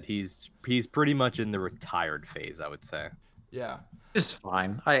 not dead. He's pretty much in the retired phase, I would say. Yeah. It's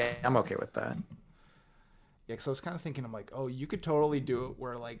fine. I'm okay with that. Yeah, because I was kind of thinking, I'm like, oh, you could totally do it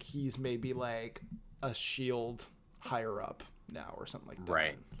where, like, he's maybe, like, a S.H.I.E.L.D. higher up now or something like that.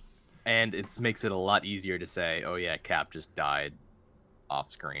 Right. And it makes it a lot easier to say, oh yeah, Cap just died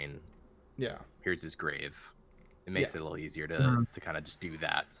off screen. Yeah. Here's his grave. It makes Yeah. it a little easier to kind of just do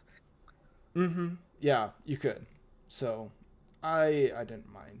that. Mm-hmm. Yeah, you could. So, I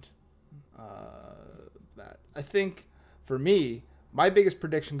didn't mind that. I think, for me, my biggest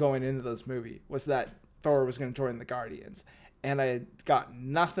prediction going into this movie was that Thor was going to join the Guardians. And I got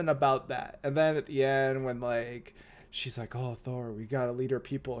nothing about that. And then at the end, when, like, she's like, oh, Thor, we got to lead our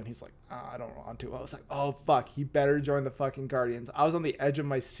people. And he's like, I don't want to. I was like, oh, fuck, he better join the fucking Guardians. I was on the edge of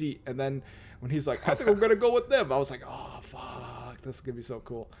my seat. And then when he's like, I think I'm going to go with them, I was like, oh, fuck, this is going to be so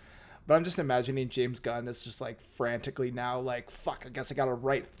cool. But I'm just imagining James Gunn is just like frantically now, like, fuck, I guess I got to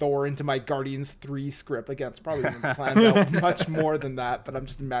write Thor into my Guardians 3 script. Again, it's probably been planned out much more than that. But I'm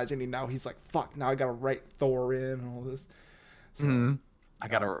just imagining now he's like, fuck, now I got to write Thor in and all this. So, I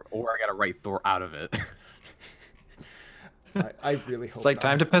gotta write Thor out of it. I really hope It's like not.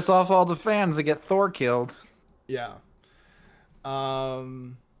 time to piss off all the fans to get Thor killed. Yeah.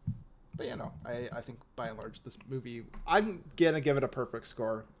 But you know, I think by and large this movie, I'm gonna give it a perfect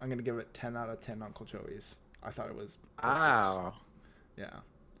score. I'm gonna give it 10 out of 10 Uncle Joey's. I thought it was perfect. Wow. Yeah.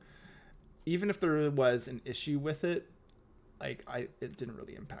 Even if there was an issue with it, like it didn't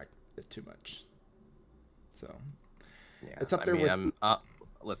really impact it too much. So Yeah, it's up there with.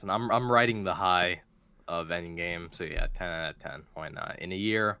 I'm riding the high of Endgame, so yeah, 10 out of 10. Why not? In a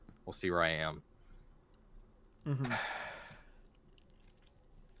year, we'll see where I am.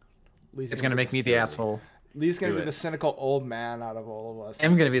 Lee's It's gonna make me the asshole. Lee's gonna Do be it. the cynical old man out of all of us.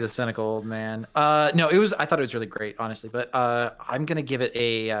 I'm gonna be the cynical old man. No, I thought it was really great, honestly. But I'm gonna give it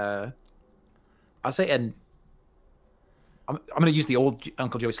a. I'll say I'm gonna use the old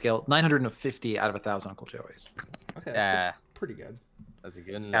Uncle Joey scale. 950 out of 1,000 Uncle Joeys. Okay, that's Yeah, pretty good. that's a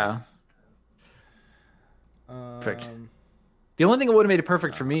good Yeah. enough. Perfect. The only thing that would have made it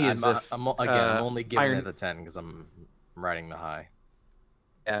perfect for me is if I'm only giving Iron- it a 10 because I'm riding the high.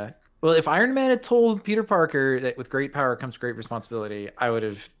 Yeah. Well, if Iron Man had told Peter Parker that with great power comes great responsibility, I would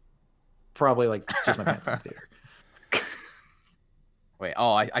have probably like just my pants in the theater. Wait,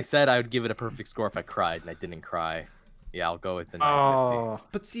 I said I would give it a perfect score if I cried, and I didn't cry. Yeah, I'll go with the 950. Oh,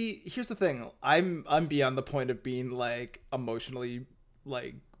 But see, here's the thing. I'm beyond the point of being like emotionally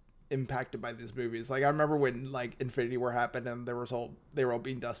like impacted by these movies. Like I remember when like Infinity War happened and they were all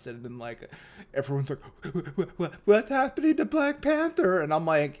being dusted and like everyone's like, what's happening to Black Panther? And I'm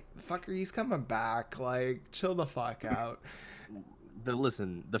like, fucker, he's coming back. Like chill the fuck out.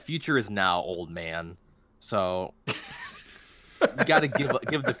 listen, the future is now, old man. So you got to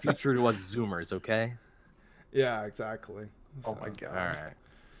give the future to us Zoomers, okay? Yeah, exactly. Oh my All god. right.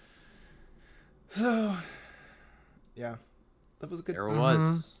 So, yeah, that was a good. There it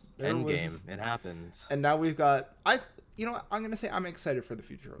was. There Endgame. was- It happens. And now we've got You know what? I'm gonna say I'm excited for the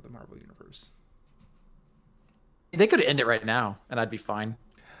future of the Marvel universe. They could end it right now, and I'd be fine.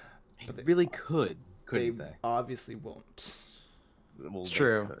 They they- really could, couldn't They they? obviously won't. Well, It's they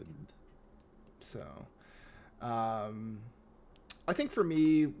true. couldn't. So, I think for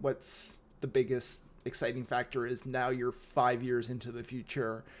me, what's the biggest exciting factor is now you're 5 years into the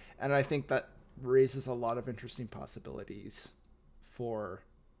future, and I think that raises a lot of interesting possibilities for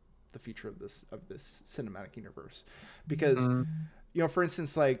the future of this cinematic universe. Because, you know, for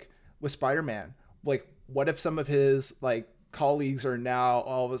instance, like with Spider-Man, like what if some of his like colleagues are now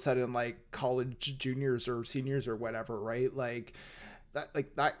all of a sudden like college juniors or seniors or whatever, right? Like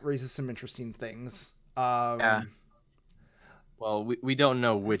that raises some interesting things. Yeah. Well, we don't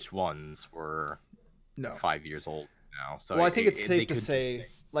know which ones were No. 5 years old now. So Well, I think it's they safe to could- say,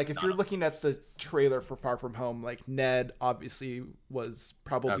 like, if you're looking at the trailer for Far From Home, like Ned obviously was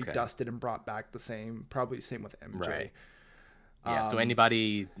probably Okay. dusted and brought back the same. Probably same with MJ. Right. Yeah, so Um,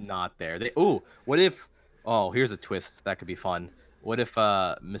 anybody not there. What if here's a twist that could be fun. What if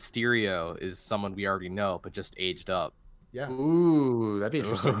Mysterio is someone we already know but just aged up? Yeah, Ooh, that'd be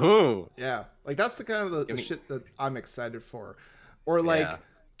interesting. Ooh. yeah. Like that's the kind of the Give me- shit that I'm excited for. Or like Yeah.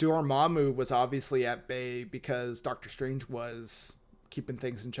 Dormammu was obviously at bay because Doctor Strange was keeping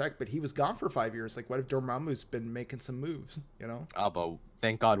things in check, but he was gone for 5 years. Like, what if Dormammu's been making some moves? You know. Oh, but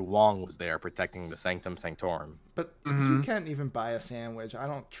thank God Wong was there protecting the Sanctum Sanctorum. But if you can't even buy a sandwich, I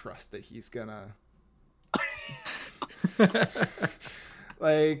don't trust that he's gonna.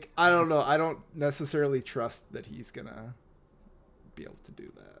 Like, I don't know. I don't necessarily trust that he's gonna be able to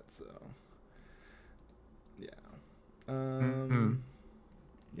do that. So, yeah.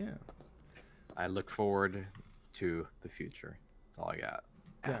 Yeah. I look forward to the future. That's all I got.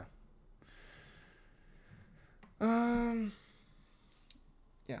 Yeah.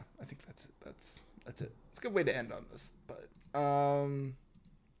 Yeah, I think that's it. That's it. It's a good way to end on this. But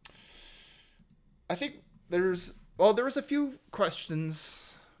I think there was a few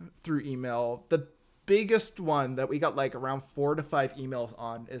questions through email. The biggest one that we got like around 4 to 5 emails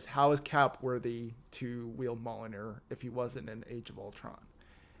on is how is Cap worthy to wield Mjolnir if he wasn't in Age of Ultron?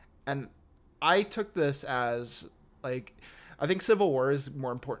 And I took this as like, I think Civil War is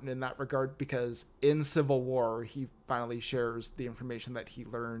more important in that regard because in Civil War he finally shares the information that he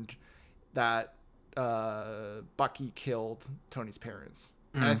learned that Bucky killed Tony's parents.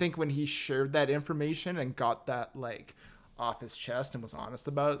 And I think when he shared that information and got that like off his chest and was honest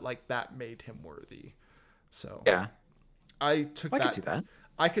about it, like that made him worthy. So Yeah, I took I that. could see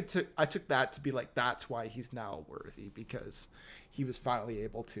that. I took that to be like that's why he's now worthy because he was finally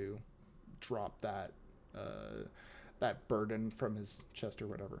able to drop that that burden from his chest or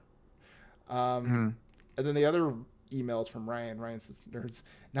whatever. And then the other emails from Ryan. Ryan says, "Nerds,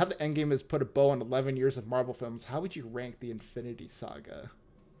 now that Endgame has put a bow on 11 years of Marvel films, how would you rank the Infinity Saga?"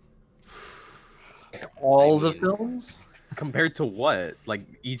 All I the mean- films. Compared to what? Like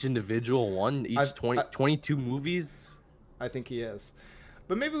each individual one? Each I've- 22 movies? I think he is.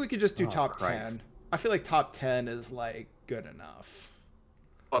 But maybe we could just do Oh, top Christ. 10. I feel like top 10 is like good enough.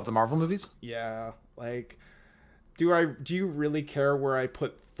 Of the Marvel movies? Yeah, like do you really care where I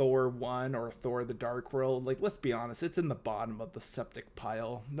put Thor 1 or Thor the Dark World? Like let's be honest, it's in the bottom of the septic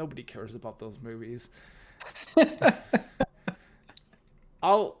pile. Nobody cares about those movies.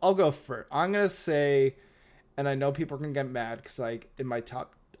 I'll go first. I'm going to say, and I know people are going to get mad cuz like in my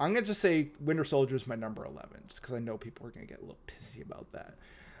top I'm going to just say Winter Soldier is my number 11 just cuz I know people are going to get a little pissy about that.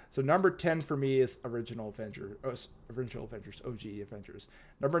 So number 10 for me is Original Avengers, OG Avengers.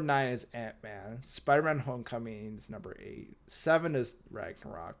 Number 9 is Ant-Man. Spider-Man Homecoming is number 8. 7 is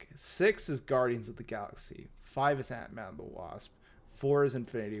Ragnarok. 6 is Guardians of the Galaxy. 5 is Ant-Man and the Wasp. 4 is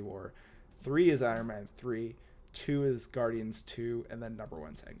Infinity War. 3 is Iron Man 3. 2 is Guardians 2. And then number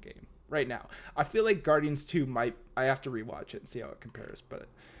 1 is Endgame. Right now. I feel like Guardians 2 I have to rewatch it and see how it compares. But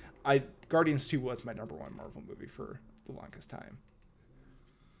Guardians 2 was my number 1 Marvel movie for the longest time.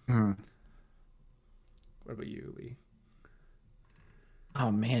 What about you, Lee? Oh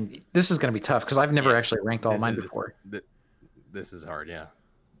man, this is gonna be tough because I've never actually ranked all mine before. This is hard, yeah.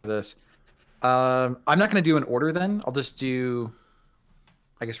 This, I'm not gonna do an order. Then I'll just do,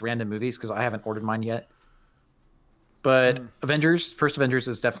 I guess, random movies because I haven't ordered mine yet. But first Avengers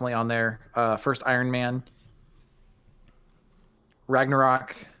is definitely on there. First Iron Man,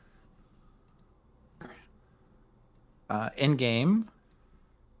 Ragnarok, Endgame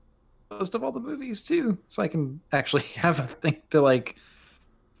list of all the movies too, so I can actually have a thing to like.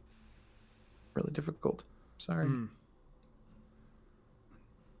 Really difficult. Sorry.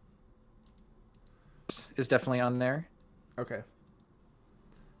 Is definitely on there. Okay.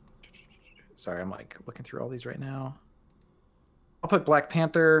 Sorry, I'm like looking through all these right now. I'll put Black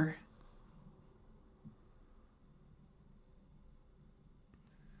Panther.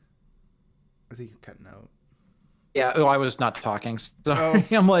 I think you're cutting out. Yeah, I was not talking. Sorry.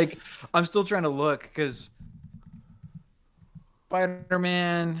 I'm still trying to look because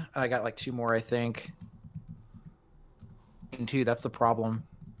Spider-Man, I got like 2 more, I think. And 2, that's the problem.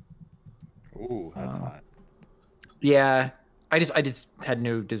 Ooh, that's hot. Yeah, I just had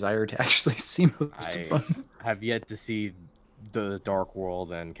no desire to actually see most of them. I have yet to see the Dark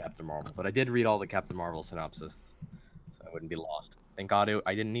World and Captain Marvel, but I did read all the Captain Marvel synopsis, so I wouldn't be lost. Thank God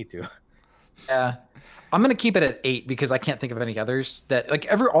I didn't need to. Yeah, I'm gonna keep it at 8 because I can't think of any others that like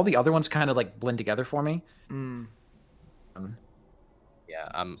all the other ones kind of like blend together for me.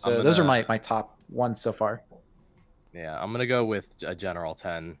 Yeah, those are my top ones so far. Yeah, I'm gonna go with a general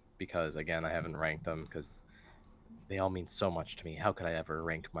 10 because again I haven't ranked them because they all mean so much to me. How could I ever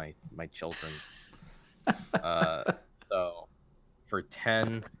rank my children? So for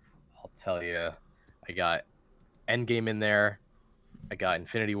 10, I'll tell you, I got Endgame in there, I got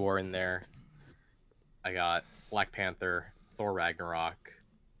Infinity War in there, I got Black Panther, Thor Ragnarok,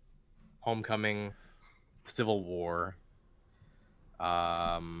 Homecoming, Civil War.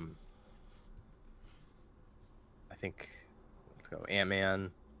 I think let's go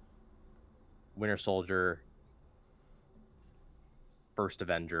Ant-Man, Winter Soldier, First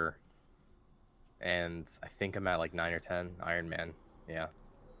Avenger, and I think I'm at like 9 or 10. Iron Man, yeah,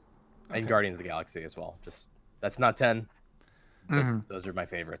 and Okay. Guardians of the Galaxy as well. Just that's not 10. But Mhm. those are my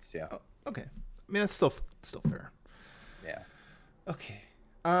favorites. Yeah. Oh, okay. I mean, that's still fair. Yeah. Okay.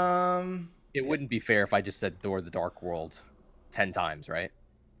 It wouldn't be fair if I just said Thor: The Dark World 10 times, right?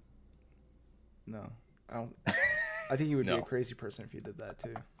 No, I don't. I think you would be a No. crazy person if you did that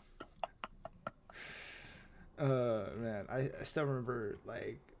too. Man, I still remember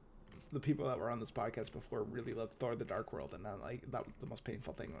like the people that were on this podcast before really loved Thor: The Dark World, and I'm like, that was the most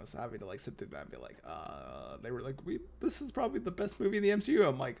painful thing was having to like sit through that and be like, they were like, this is probably the best movie in the MCU.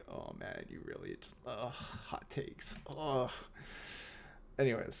 I'm like, oh man, you really just hot takes.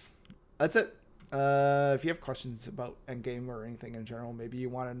 Anyways, that's it. If you have questions about Endgame or anything in general, maybe you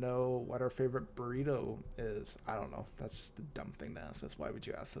want to know what our favorite burrito is. I don't know. That's just a dumb thing to ask us. Why would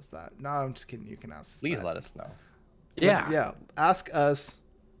you ask us that? No, I'm just kidding. You can ask us Please that. let us know. Yeah. Ask us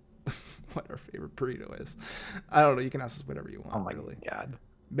what our favorite burrito is. I don't know. You can ask us whatever you want. Oh my really. god.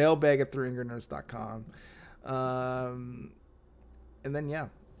 Mailbag at 3angrynerds.com. And then, yeah,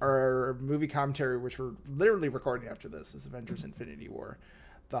 our movie commentary, which we're literally recording after this, is Avengers Infinity War.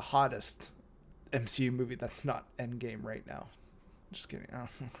 The hottest MCU movie that's not Endgame right now. Just kidding.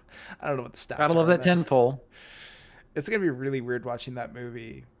 I don't know what the stats Gotta are love on that 10 pull. It's going to be really weird watching that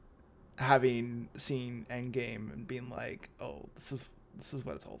movie, having seen Endgame and being like, oh, this is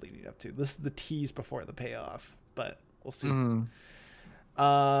what it's all leading up to. This is the tease before the payoff, but we'll see. Mm.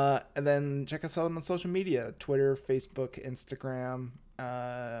 And then check us out on social media, Twitter, Facebook, Instagram.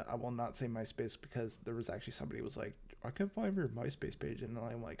 I will not say MySpace because there was actually somebody who was like, I can't find your MySpace page. And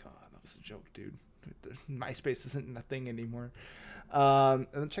I'm like, oh, that was a joke, dude. MySpace isn't a thing anymore. And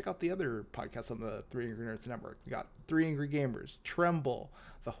then check out the other podcasts on the Three Angry Nerds Network. We got Three Angry Gamers, Tremble,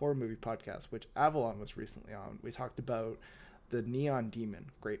 the horror movie podcast, which Avalon was recently on. We talked about The Neon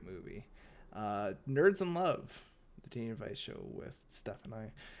Demon, great movie. Nerds in Love, the Daniel Vice show with Steph and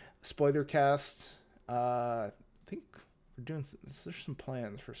I. Spoilercast. I think we're doing. There's some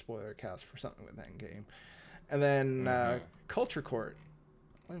plans for Spoilercast for something with Endgame. And then Culture Court.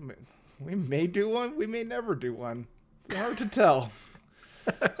 We may do one. We may never do one. It's hard to tell.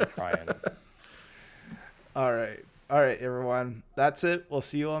 Trying. All right, everyone. That's it. We'll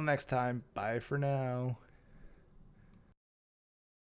see you all next time. Bye for now.